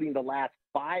 including the last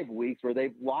 5 weeks where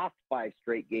they've lost 5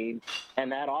 straight games,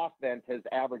 and that offense has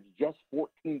averaged just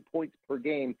 14 points per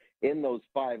game in those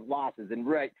 5 losses. And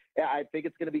I think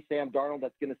it's going to be Sam Darnold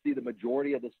that's going to see the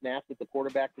majority of the snaps at the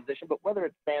quarterback position, but whether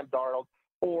it's Sam Darnold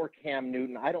or Cam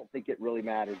Newton, I don't think it really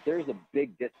matters. There's a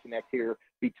big disconnect here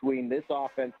between this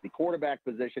offense, the quarterback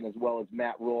position, as well as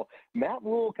Matt Rule. Matt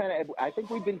Rule I think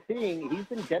we've been seeing, he's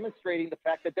been demonstrating the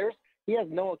fact that he has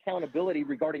no accountability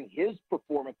regarding his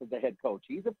performance as a head coach.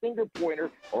 He's a finger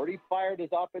pointer, already fired his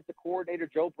offensive coordinator,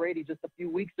 Joe Brady, just a few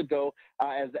weeks ago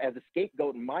as a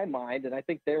scapegoat in my mind. And I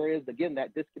think there is, again,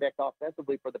 that disconnect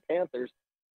offensively for the Panthers,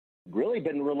 really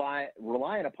been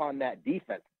relying upon that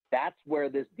defense. That's where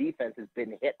this defense has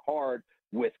been hit hard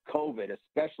with COVID,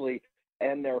 especially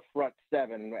in their front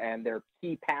seven and their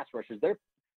key pass rushers. Their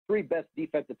 3 best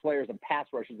defensive players and pass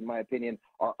rushers, in my opinion,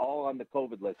 are all on the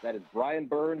COVID list. That is Brian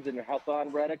Burns and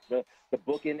Hassan Reddick, the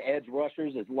bookend edge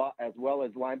rushers, as well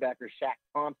as linebacker Shaq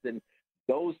Thompson.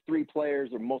 Those 3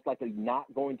 players are most likely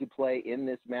not going to play in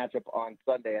this matchup on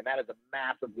Sunday, and that is a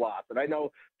massive loss. And I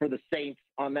know for the Saints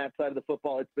on that side of the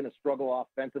football, it's been a struggle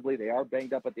offensively. They are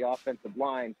banged up at the offensive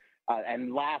line.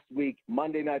 And last week,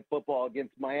 Monday Night Football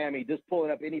against Miami, just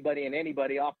pulling up anybody and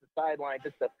anybody off the sideline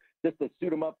just to suit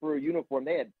them up for a uniform.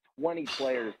 They had 20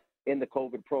 players in the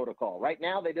COVID protocol. Right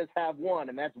now, they just have 1,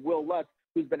 and that's Will Lutz,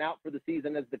 who's been out for the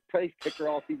season as the place kicker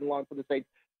all season long for the Saints.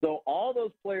 So all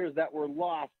those players that were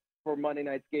lost for Monday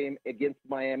night's game against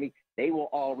Miami, they will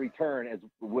all return,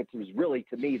 which is really,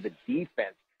 to me, the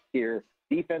defense here.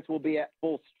 Defense will be at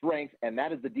full strength, and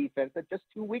that is the defense that just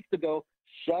 2 weeks ago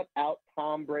shut out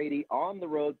Tom Brady on the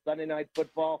road, Sunday Night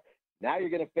Football. Now you're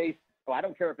going to face, I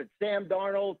don't care if it's Sam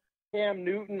Darnold, Cam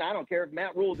Newton, I don't care if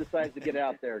Matt Rule decides to get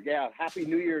out there. Yeah, Happy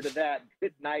New Year to that.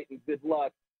 Good night and good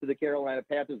luck to the Carolina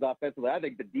Panthers offensively. I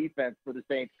think the defense for the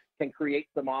Saints can create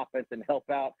some offense and help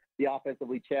out the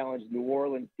offensively challenged New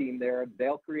Orleans team there.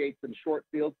 They'll create some short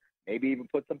fields, maybe even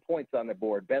put some points on the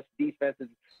board. Best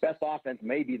offense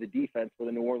may be the defense for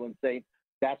the New Orleans Saints.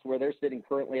 That's where they're sitting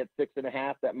currently at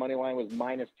 6.5. That money line was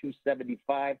minus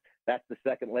 275. That's the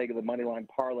second leg of the money line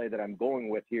parlay that I'm going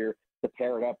with here to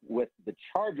pair it up with the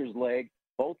Chargers leg.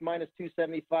 Both minus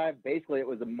 275. Basically, it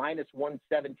was a minus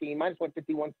 117, minus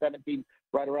 150, 117,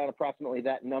 right around approximately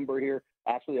that number here.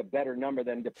 Actually, a better number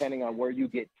than depending on where you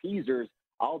get teasers.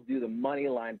 I'll do the money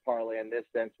line parlay in this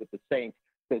sense with the Saints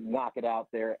to knock it out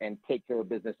there and take care of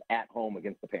business at home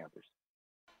against the Panthers.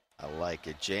 I like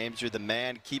it. James, you're the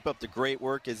man. Keep up the great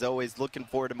work as always. Looking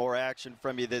forward to more action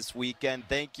from you this weekend.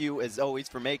 Thank you, as always,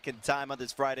 for making time on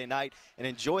this Friday night. And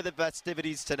enjoy the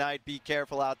festivities tonight. Be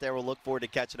careful out there. We'll look forward to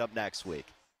catching up next week.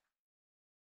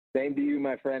 Same to you,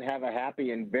 my friend. Have a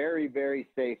happy and very, very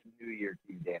safe New Year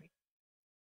to you, Danny.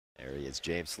 There he is,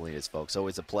 James Salinas, folks.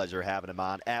 Always a pleasure having him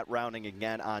on. At Rounding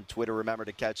again on Twitter. Remember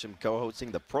to catch him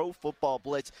co-hosting the Pro Football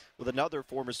Blitz with another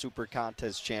former Super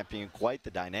Contest champion. Quite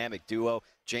the dynamic duo.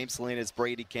 James Salinas,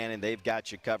 Brady Cannon, they've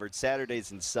got you covered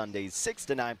Saturdays and Sundays, 6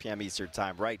 to 9 p.m. Eastern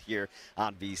Time, right here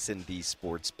on VSiN, the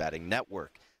Sports Betting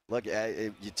Network. Look,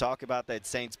 you talk about that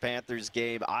Saints-Panthers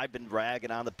game. I've been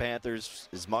ragging on the Panthers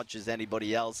as much as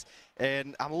anybody else.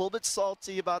 And I'm a little bit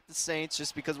salty about the Saints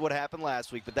just because of what happened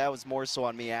last week, but that was more so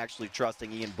on me actually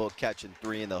trusting Ian Book catching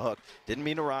 3 in the hook. Didn't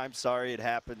mean to rhyme. Sorry, it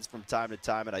happens from time to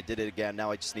time, and I did it again.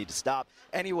 Now I just need to stop.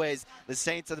 Anyways, the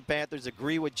Saints and the Panthers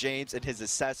agree with James and his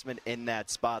assessment in that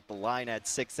spot. The line at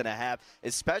 6.5.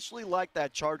 Especially like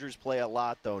that Chargers play a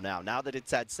lot, though, now. Now that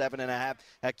it's at 7.5,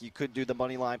 heck, you could do the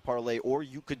money line parlay, or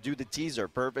you could do the teaser.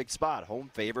 Perfect spot. Home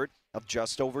favorite of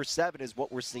just over 7 is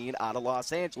what we're seeing out of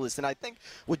Los Angeles. And I think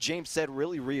what James said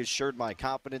really reassured my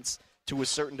confidence to a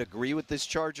certain degree with this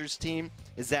Chargers team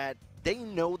is that they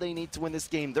know they need to win this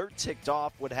game. They're ticked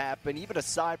off what happened. Even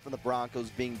aside from the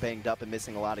Broncos being banged up and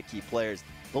missing a lot of key players,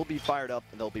 they'll be fired up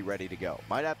and they'll be ready to go.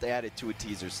 Might have to add it to a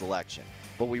teaser selection.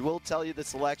 But we will tell you the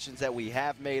selections that we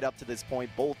have made up to this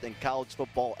point, both in college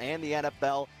football and the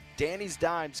NFL. Danny's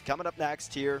Dimes coming up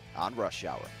next here on Rush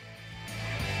Hour.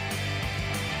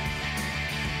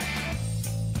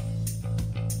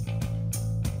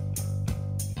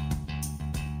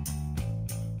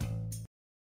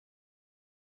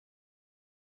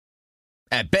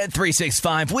 At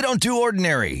Bet365, we don't do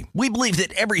ordinary. We believe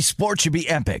that every sport should be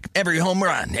epic. Every home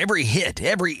run, every hit,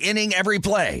 every inning, every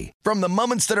play. From the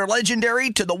moments that are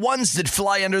legendary to the ones that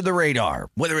fly under the radar.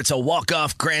 Whether it's a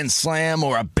walk-off grand slam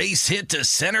or a base hit to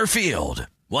center field.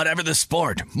 Whatever the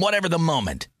sport, whatever the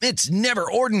moment. It's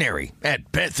never ordinary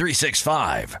at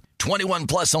Bet365. 21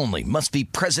 plus only. Must be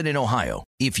present in Ohio.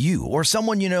 If you or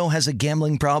someone you know has a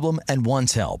gambling problem and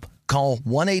wants help, call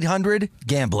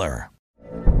 1-800-GAMBLER.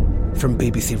 From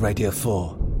BBC Radio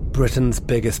 4, Britain's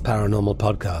biggest paranormal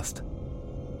podcast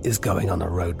is going on a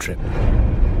road trip.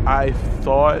 I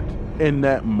thought in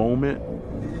that moment,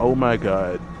 oh my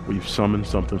God, we've summoned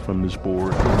something from this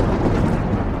board.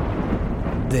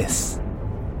 This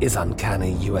is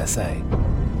Uncanny USA.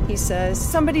 He says,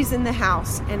 somebody's in the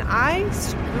house, and I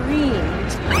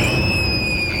screamed.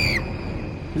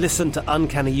 Listen to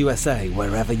Uncanny USA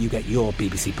wherever you get your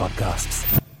BBC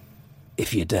podcasts,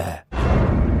 if you dare.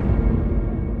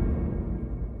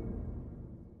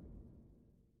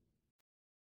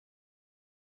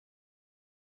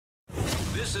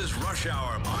 This is Rush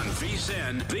Hour on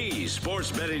VSiN, the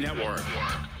Sports Betting Network.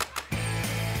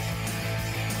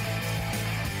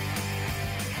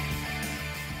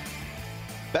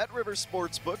 BetRivers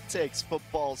Sportsbook takes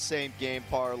football same-game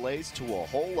parlays to a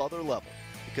whole other level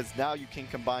because now you can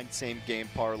combine same-game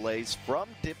parlays from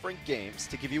different games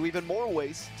to give you even more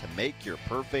ways to make your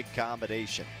perfect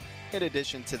combination. In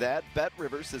addition to that,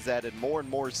 BetRivers has added more and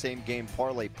more same-game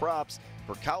parlay props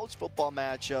for college football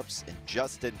matchups and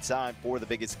just in time for the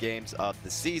biggest games of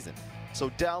the season. So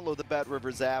download the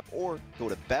BetRivers app or go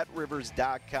to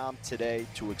BetRivers.com today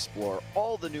to explore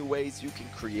all the new ways you can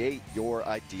create your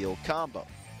ideal combo.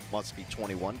 Must be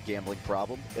 21. Gambling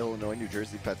problem. Illinois, New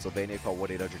Jersey, Pennsylvania. Call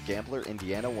 1-800-GAMBLER.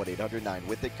 Indiana,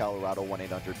 1-800-9-WITH-IT. Colorado,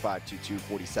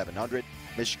 1-800-522-4700.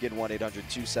 Michigan,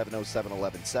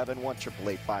 1-800-270-7117.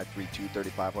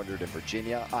 1-888-532-3500 in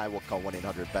Virginia. Iowa, call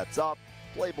 1-800-BETS-OFF.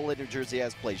 Playable in New Jersey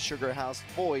as play Sugar House.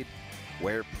 Void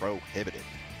where prohibited.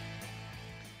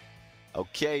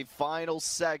 Okay, final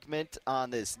segment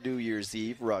on this New Year's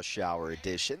Eve Rush Hour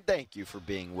edition. Thank you for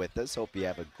being with us. Hope you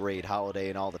have a great holiday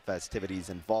and all the festivities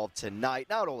involved tonight.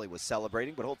 Not only with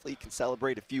celebrating, but hopefully you can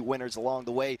celebrate a few winners along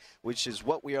the way, which is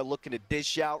what we are looking to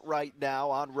dish out right now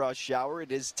on Rush Hour.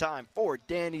 It is time for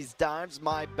Danny's Dimes,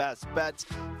 my best bets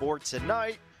for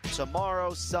tonight.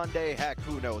 Tomorrow, Sunday, heck,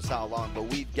 who knows how long, but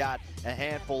we've got a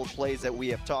handful of plays that we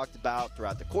have talked about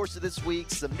throughout the course of this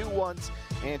week, some new ones,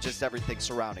 and just everything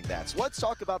surrounding that. So let's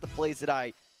talk about the plays that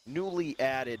I newly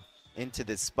added into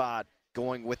this spot,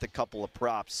 going with a couple of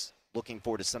props looking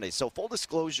forward to Sunday. So full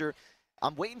disclosure,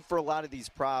 I'm waiting for a lot of these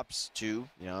props to,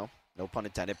 no pun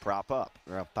intended, prop up,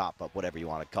 or pop up, whatever you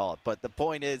want to call it. But the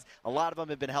point is, a lot of them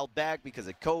have been held back because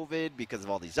of COVID, because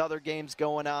of all these other games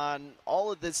going on.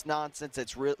 All of this nonsense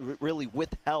that's really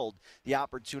withheld the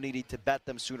opportunity to bet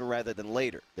them sooner rather than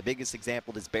later. The biggest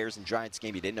example, this Bears and Giants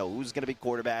game, you didn't know who's going to be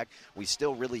quarterback. We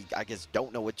still really,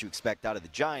 don't know what to expect out of the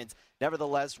Giants.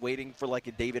 Nevertheless, waiting for like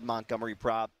a David Montgomery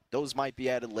prop. Those might be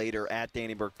added later at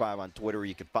DannyBurke5 on Twitter.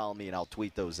 You can follow me and I'll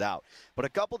tweet those out. But a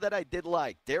couple that I did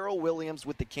like. Darrell Williams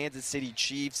with the Kansas City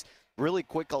Chiefs. Really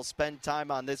quick, I'll spend time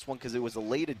on this one because it was a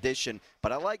late addition,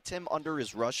 but I liked him under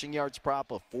his rushing yards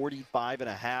prop of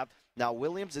 45.5. Now,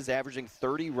 Williams is averaging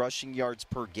 30 rushing yards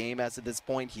per game as of this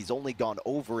point. He's only gone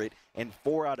over it in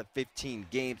 4 out of 15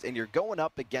 games, and you're going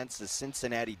up against the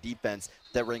Cincinnati defense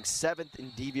that ranks 7th in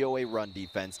DVOA run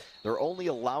defense. They're only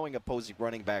allowing opposing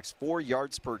running backs 4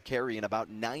 yards per carry and about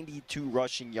 92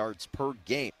 rushing yards per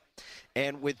game.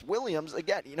 And with Williams,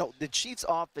 again, the Chiefs'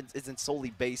 offense isn't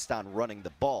solely based on running the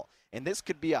ball. And this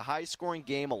could be a high-scoring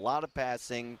game, a lot of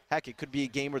passing. Heck, it could be a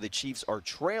game where the Chiefs are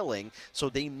trailing, so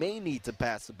they may need to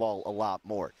pass the ball a lot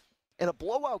more. In a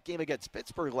blowout game against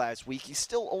Pittsburgh last week, he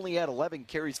still only had 11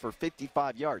 carries for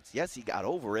 55 yards. Yes, he got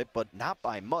over it, but not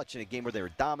by much in a game where they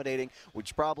were dominating,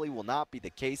 which probably will not be the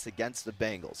case against the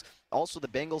Bengals. Also, the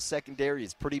Bengals secondary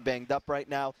is pretty banged up right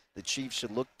now. The Chiefs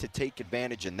should look to take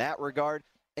advantage in that regard.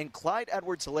 And Clyde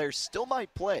Edwards-Helaire still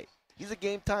might play. He's a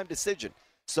game-time decision.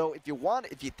 So if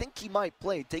you think he might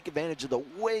play, take advantage of the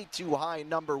way too high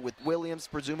number with Williams,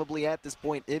 presumably at this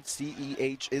point, if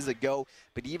CEH is a go.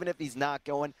 But even if he's not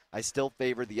going, I still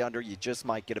favor the under. You just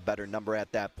might get a better number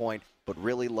at that point, but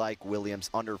really like Williams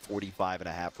under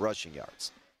 45.5 rushing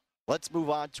yards. Let's move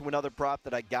on to another prop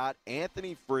that I got,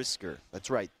 Anthony Frisker. That's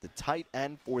right, the tight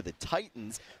end for the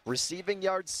Titans. Receiving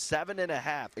yards,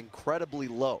 7.5, incredibly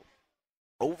low.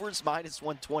 Overs minus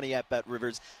 120 at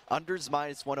BetRivers. Unders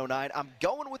minus 109. I'm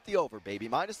going with the over, baby.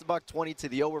 Minus $1.20 to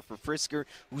the over for Frisker,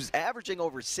 who's averaging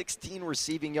over 16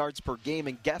 receiving yards per game.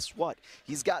 And guess what?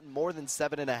 He's gotten more than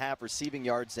 7.5 receiving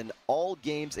yards in all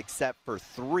games except for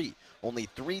 3. Only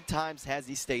 3 times has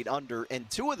he stayed under, and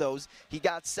 2 of those, he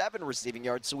got 7 receiving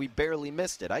yards, so he barely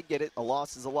missed it. I get it. A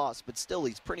loss is a loss, but still,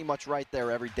 he's pretty much right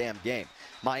there every damn game.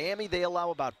 Miami, they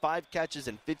allow about 5 catches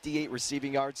and 58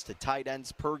 receiving yards to tight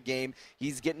ends per game.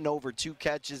 He's getting over 2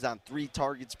 catches on 3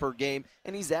 targets per game,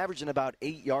 and he's averaging about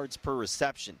 8 yards per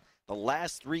reception. The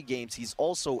last 3 games, he's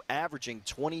also averaging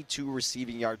 22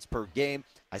 receiving yards per game.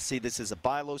 I see this as a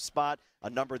buy low spot, a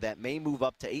number that may move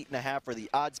up to 8.5, or the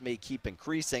odds may keep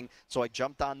increasing. So I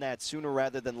jumped on that sooner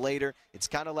rather than later. It's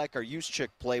kind of like our Juszczyk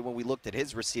play when we looked at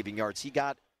his receiving yards. He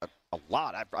got a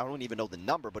lot. I don't even know the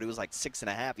number, but it was like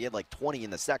 6.5. He had like 20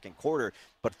 in the second quarter.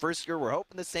 But first year, we're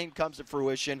hoping the same comes to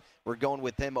fruition. We're going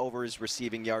with him over his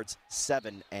receiving yards,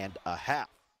 7.5.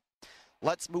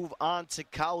 Let's move on to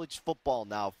college football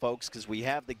now, folks, because we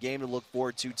have the game to look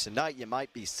forward to tonight. You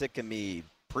might be sick of me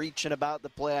preaching about the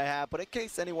play I have, but in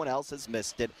case anyone else has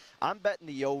missed it, I'm betting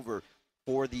the over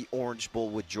for the Orange Bowl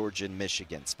with Georgia and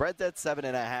Michigan. Spread's at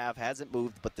 7.5, hasn't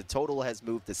moved, but the total has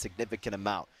moved a significant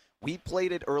amount. We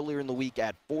played it earlier in the week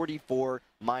at 44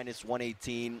 minus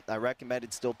 118. I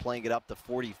recommended still playing it up to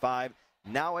 45.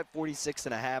 Now at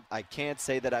 46.5, I can't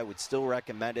say that I would still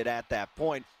recommend it at that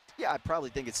point. Yeah, I probably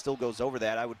think it still goes over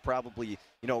that. I would probably,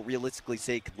 realistically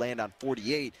say it could land on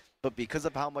 48. But because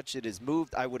of how much it has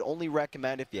moved, I would only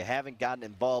recommend, if you haven't gotten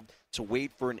involved, to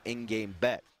wait for an in-game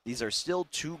bet. These are still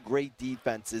 2 great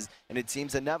defenses, and it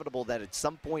seems inevitable that at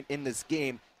some point in this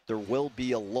game, there will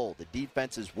be a lull. The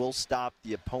defenses will stop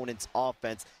the opponent's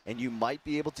offense, and you might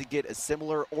be able to get a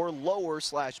similar or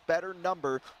lower/better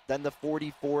number than the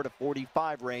 44 to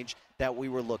 45 range that we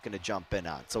were looking to jump in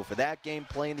on. So for that game,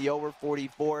 playing the over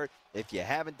 44, if you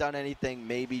haven't done anything,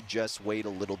 maybe just wait a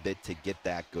little bit to get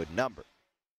that good number.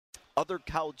 Other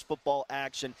college football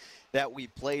action that we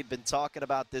played, been talking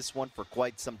about this one for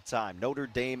quite some time. Notre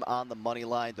Dame on the money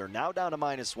line. They're now down to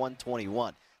minus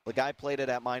 121. The guy played it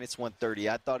at minus 130.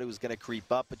 I thought it was going to creep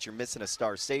up, but you're missing a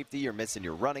star safety. You're missing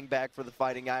your running back for the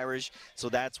Fighting Irish. So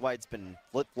that's why it's been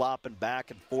flip-flopping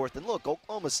back and forth. And look,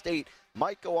 Oklahoma State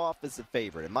might go off as a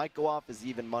favorite. It might go off as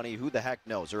even money. Who the heck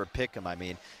knows? Or a pick 'em, I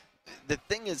mean. The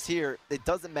thing is here, it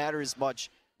doesn't matter as much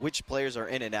which players are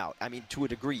in and out. I mean, to a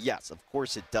degree, yes, of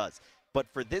course it does. But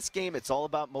for this game, it's all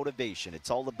about motivation. It's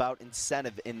all about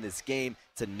incentive in this game.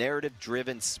 It's a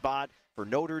narrative-driven spot for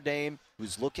Notre Dame,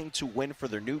 who's looking to win for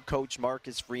their new coach,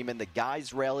 Marcus Freeman. The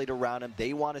guys rallied around him.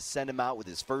 They want to send him out with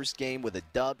his first game with a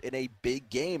dub in a big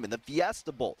game in the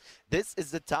Fiesta Bowl. This is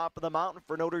the top of the mountain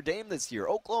for Notre Dame this year.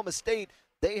 Oklahoma State,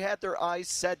 they had their eyes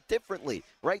set differently,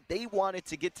 right? They wanted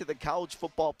to get to the college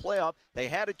football playoff. They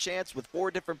had a chance with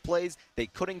 4 different plays. They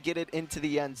couldn't get it into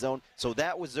the end zone, so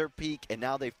that was their peak, and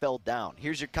now they fell down.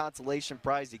 Here's your consolation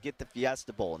prize. You get the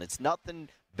Fiesta Bowl, and it's nothing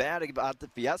bad about the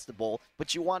Fiesta Bowl,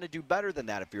 but you want to do better than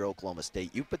that if you're Oklahoma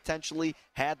State. You potentially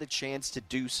had the chance to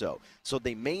do so. So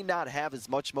they may not have as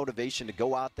much motivation to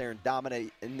go out there and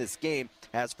dominate in this game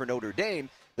as for Notre Dame.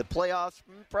 The playoffs,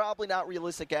 probably not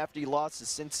realistic after you lost to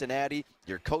Cincinnati.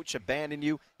 Your coach abandoned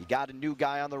you. You got a new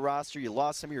guy on the roster. You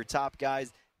lost some of your top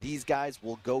guys. these guys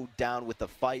will go down with a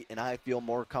fight, and I feel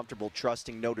more comfortable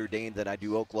trusting Notre Dame than I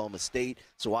do Oklahoma State.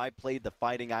 So I played the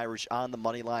Fighting Irish on the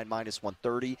money line, minus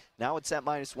 130. Now it's at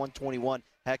minus 121.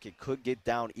 Heck, it could get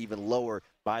down even lower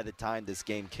by the time this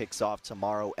game kicks off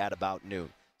tomorrow at about noon.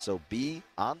 So be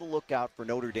on the lookout for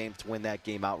Notre Dame to win that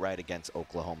game outright against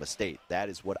Oklahoma State. That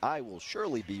is what I will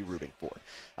surely be rooting for.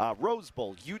 Rose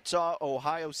Bowl, Utah,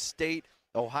 Ohio State.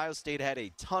 Ohio State had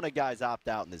a ton of guys opt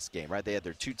out in this game, right? They had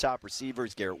their two top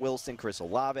receivers, Garrett Wilson, Chris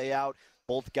Olave out.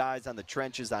 Both guys on the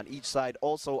trenches on each side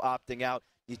also opting out.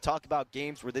 You talk about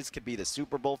games where this could be the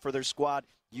Super Bowl for their squad.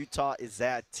 Utah is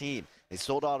that team. They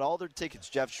sold out all their tickets.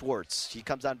 Jeff Schwartz, he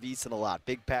comes on VSiN a lot.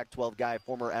 Big Pac-12 guy,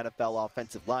 former NFL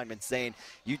offensive lineman, saying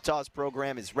Utah's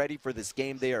program is ready for this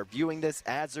game. They are viewing this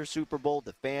as their Super Bowl.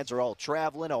 The fans are all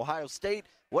traveling. Ohio State,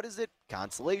 what is it?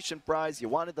 Consolation prize. You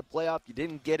wanted the playoff. You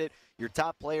didn't get it. Your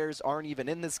top players aren't even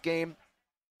in this game,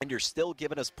 and you're still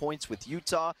giving us points with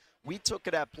Utah. We took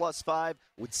it at +5,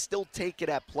 would still take it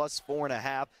at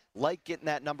 +4.5. Like getting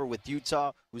that number with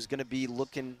Utah, who's going to be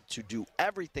looking to do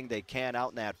everything they can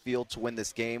out in that field to win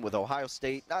this game with Ohio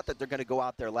State. Not that they're going to go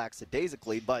out there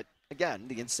lackadaisically, but again,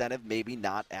 the incentive maybe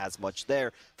not as much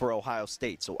there for Ohio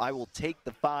State. So I will take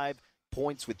the 5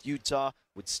 points with Utah,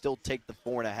 would still take the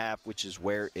 4.5, which is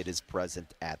where it is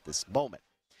present at this moment.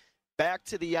 Back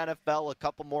to the NFL, a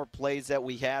couple more plays that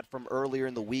we had from earlier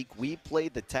in the week. We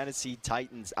played the Tennessee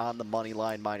Titans on the money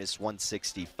line, minus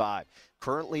 165.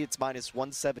 Currently, it's minus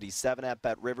 177 at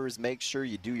BetRivers. Make sure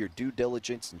you do your due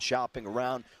diligence and shopping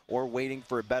around or waiting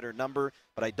for a better number.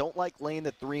 But I don't like laying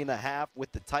the 3.5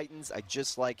 with the Titans. I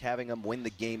just like having them win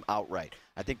the game outright.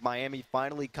 I think Miami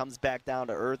finally comes back down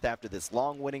to earth after this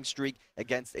long winning streak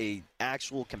against a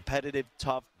actual competitive,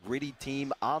 tough, gritty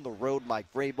team on the road. Mike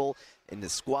Vrabel and the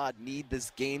squad need this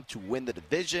game to win the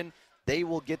division. They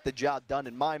will get the job done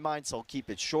in my mind, so I'll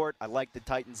keep it short. I like the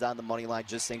Titans on the money line.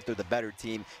 Just think they're the better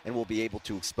team and will be able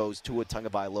to expose Tua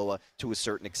Tagovailoa to a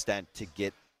certain extent to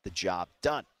get the job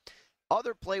done.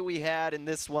 Other play we had in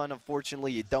this one,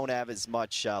 unfortunately, you don't have as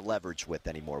much leverage with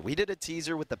anymore. We did a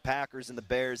teaser with the Packers and the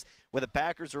Bears. When the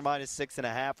Packers were minus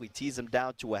 6.5, we teased them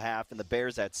down to 0.5, and the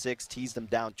Bears at 6 teased them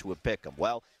down to a pick 'em.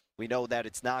 Well, we know that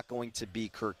it's not going to be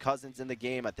Kirk Cousins in the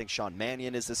game. I think Sean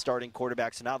Mannion is the starting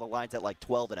quarterback, so now the line's at like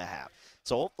 12.5.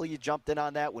 So hopefully you jumped in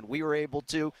on that when we were able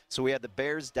to. So we had the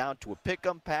Bears down to a pick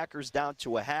 'em, Packers down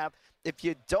to 0.5. If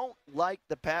you don't like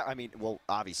the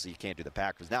obviously you can't do the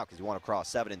Packers now because you want to cross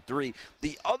 7-3.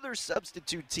 The other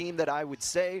substitute team that I would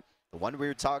say, the one we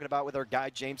were talking about with our guy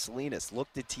James Salinas,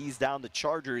 looked to tease down the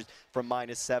Chargers from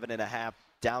minus 7.5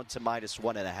 down to minus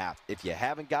 1.5. If you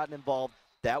haven't gotten involved,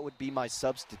 that would be my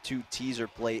substitute teaser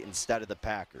play instead of the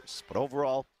Packers. But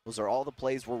overall, those are all the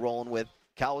plays we're rolling with.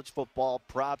 College football,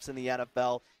 props in the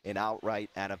NFL, and outright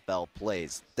NFL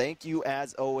plays. Thank you,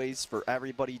 as always, for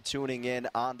everybody tuning in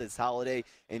on this holiday.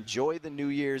 Enjoy the New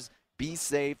Year's. Be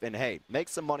safe, and hey, make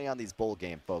some money on these bowl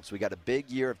games, folks. We got a big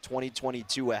year of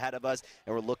 2022 ahead of us,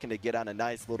 and we're looking to get on a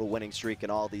nice little winning streak in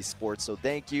all these sports. So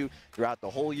thank you throughout the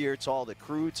whole year to all the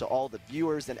crew, to all the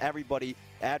viewers, and everybody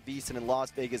at VSiN in Las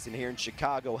Vegas and here in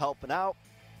Chicago helping out.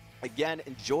 Again,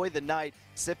 enjoy the night.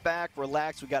 Sit back,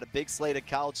 relax. We got a big slate of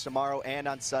college tomorrow and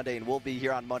on Sunday, and we'll be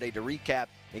here on Monday to recap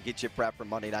and get you prepped for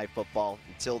Monday Night Football.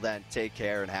 Until then, take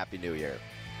care and Happy New Year.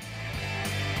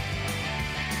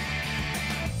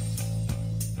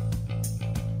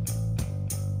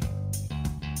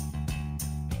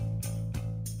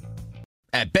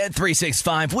 At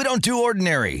Bet365, we don't do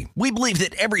ordinary. We believe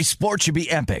that every sport should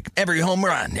be epic. Every home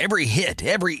run, every hit,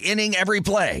 every inning, every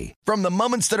play. From the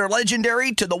moments that are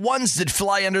legendary to the ones that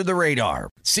fly under the radar.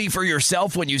 See for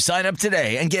yourself when you sign up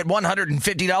today and get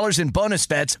 $150 in bonus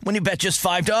bets when you bet just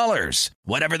 $5.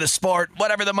 Whatever the sport,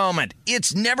 whatever the moment,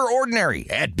 it's never ordinary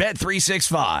at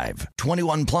Bet365.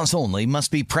 21 plus only. Must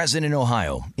be present in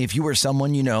Ohio. If you or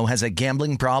someone you know has a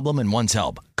gambling problem and wants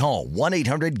help, call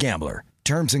 1-800-GAMBLER.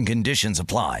 Terms and conditions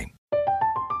apply.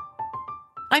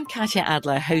 I'm Katya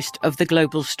Adler, host of The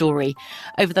Global Story.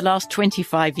 Over the last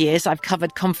 25 years, I've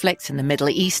covered conflicts in the Middle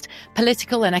East,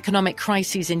 political and economic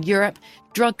crises in Europe,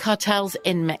 drug cartels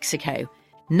in Mexico.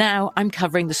 Now I'm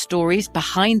covering the stories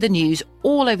behind the news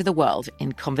all over the world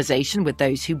in conversation with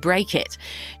those who break it.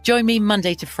 Join me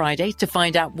Monday to Friday to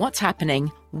find out what's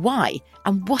happening, why,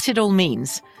 and what it all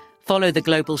means. Follow The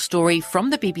Global Story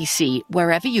from the BBC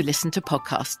wherever you listen to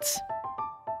podcasts.